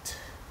right.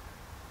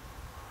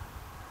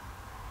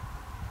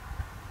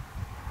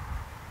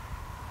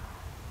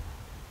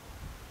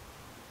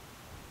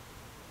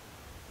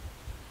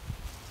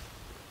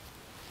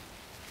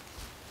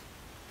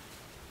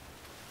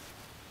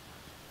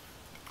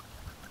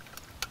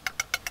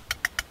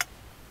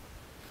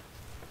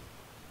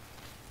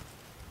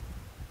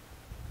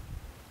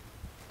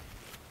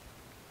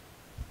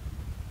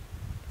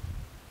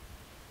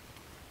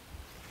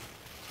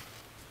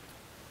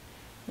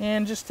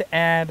 And just to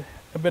add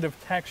a bit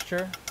of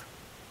texture,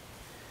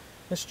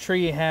 this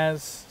tree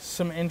has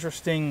some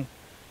interesting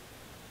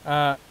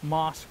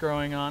moss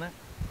growing on it.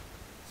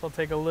 So I'll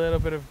take a little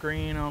bit of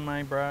green on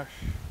my brush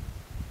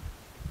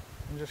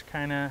and just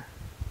kind of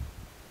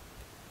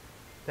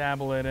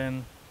dabble it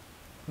in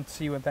and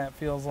see what that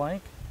feels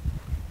like.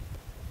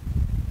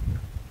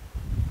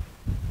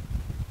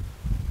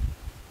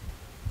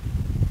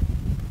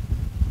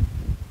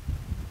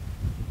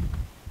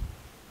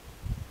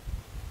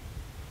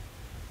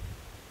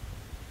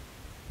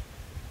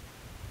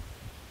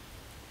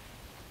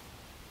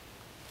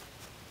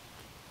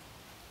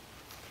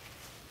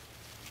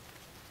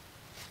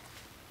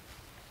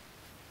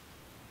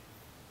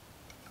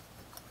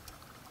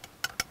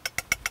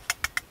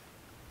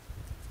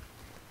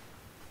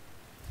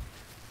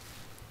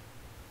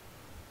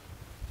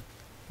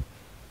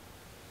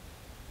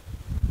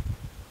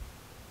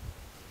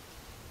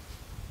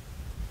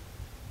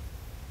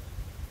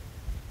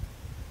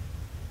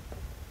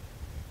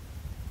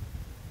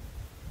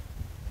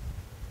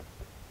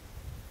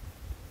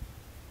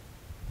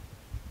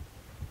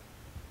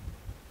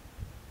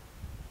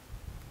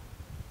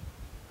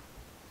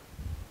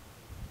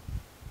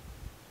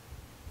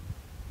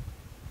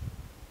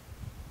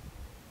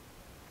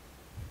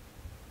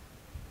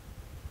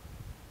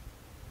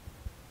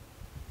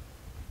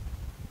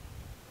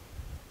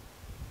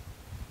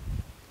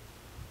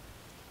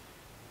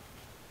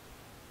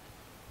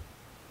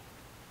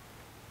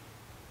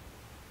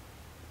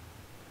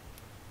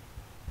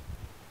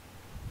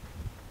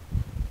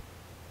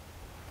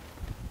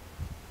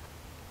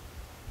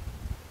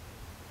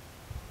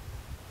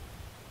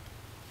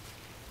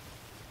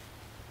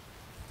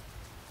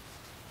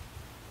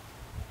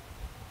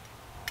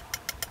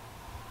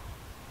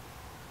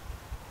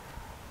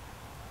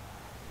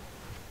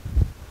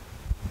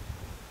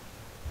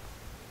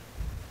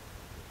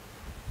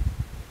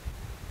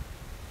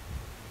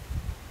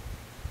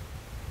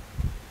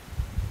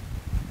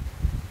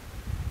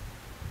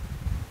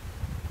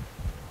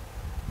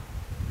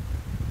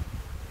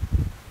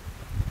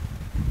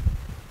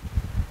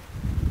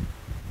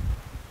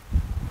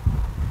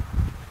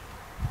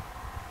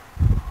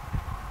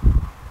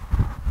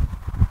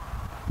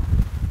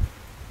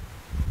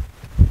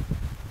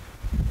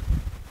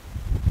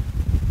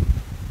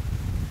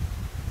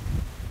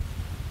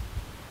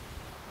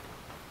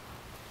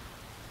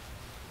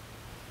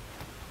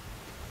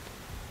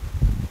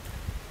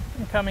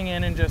 coming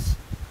in and just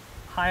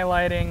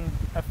highlighting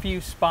a few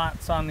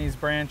spots on these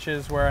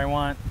branches where I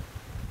want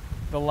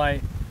the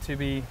light to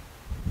be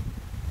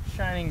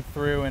shining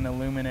through and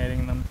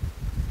illuminating them.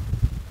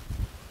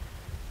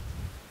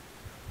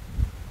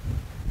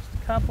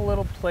 Just a couple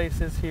little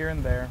places here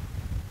and there.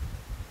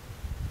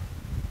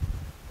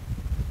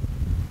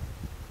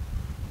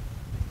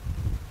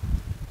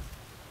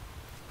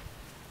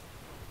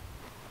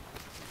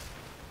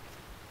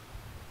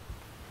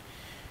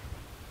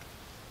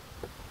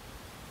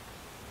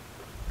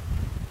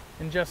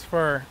 And just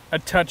for a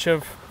touch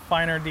of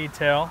finer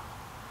detail,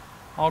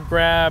 I'll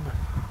grab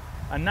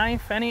a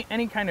knife,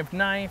 any kind of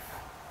knife,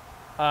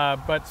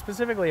 but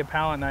specifically a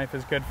palette knife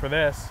is good for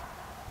this,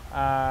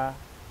 and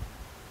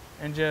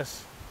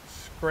just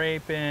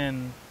scrape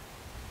in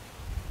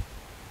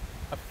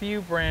a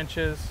few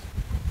branches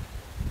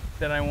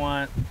that I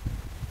want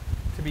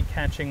to be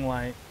catching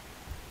light.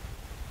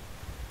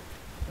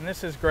 And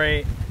this is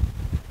great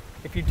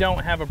if you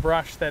don't have a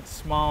brush that's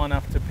small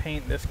enough to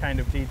paint this kind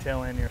of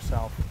detail in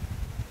yourself.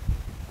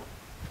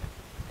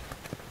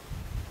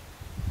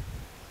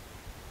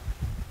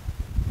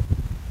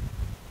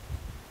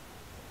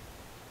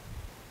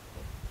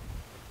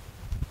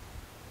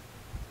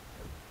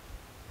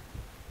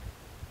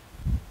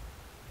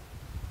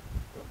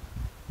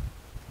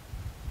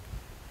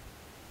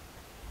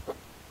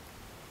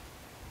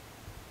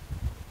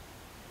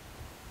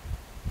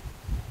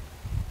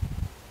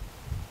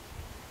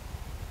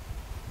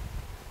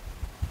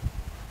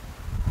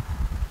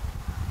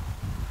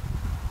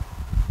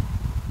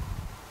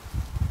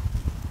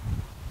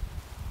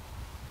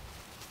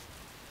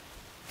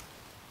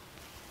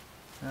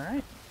 All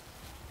right.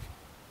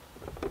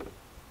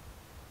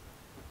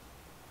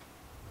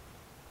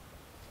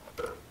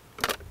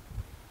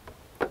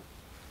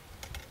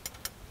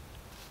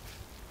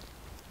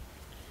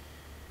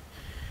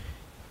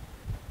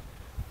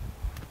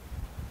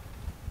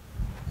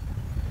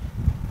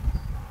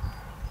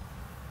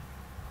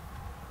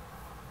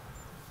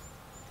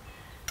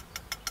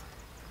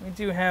 We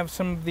do have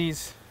some of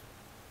this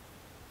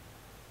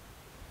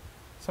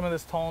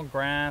tall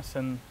grass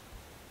and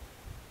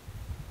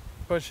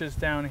bushes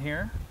down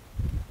here.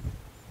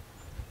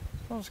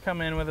 I'll just come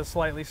in with a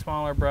slightly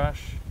smaller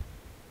brush,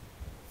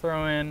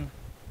 throw in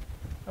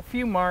a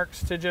few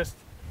marks to just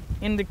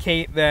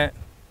indicate that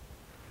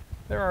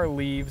there are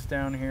leaves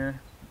down here,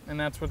 and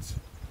that's what's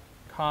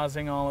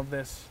causing all of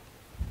this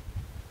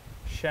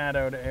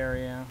shadowed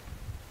area.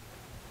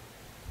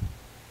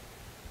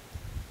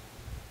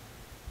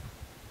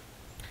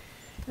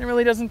 It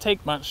really doesn't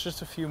take much,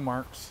 just a few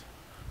marks.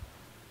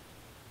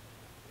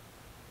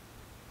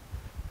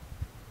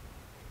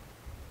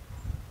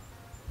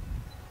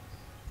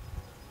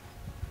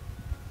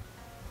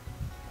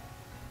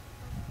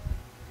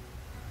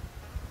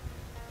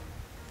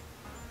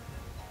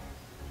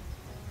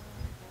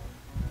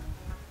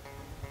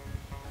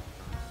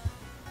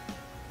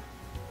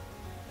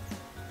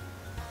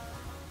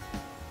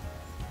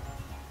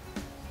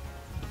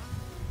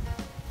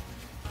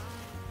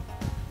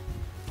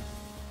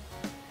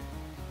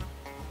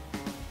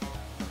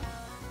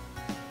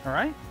 All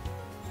right,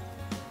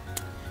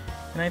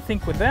 and I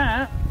think with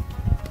that,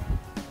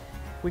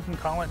 we can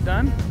call it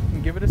done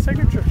and give it a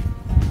signature.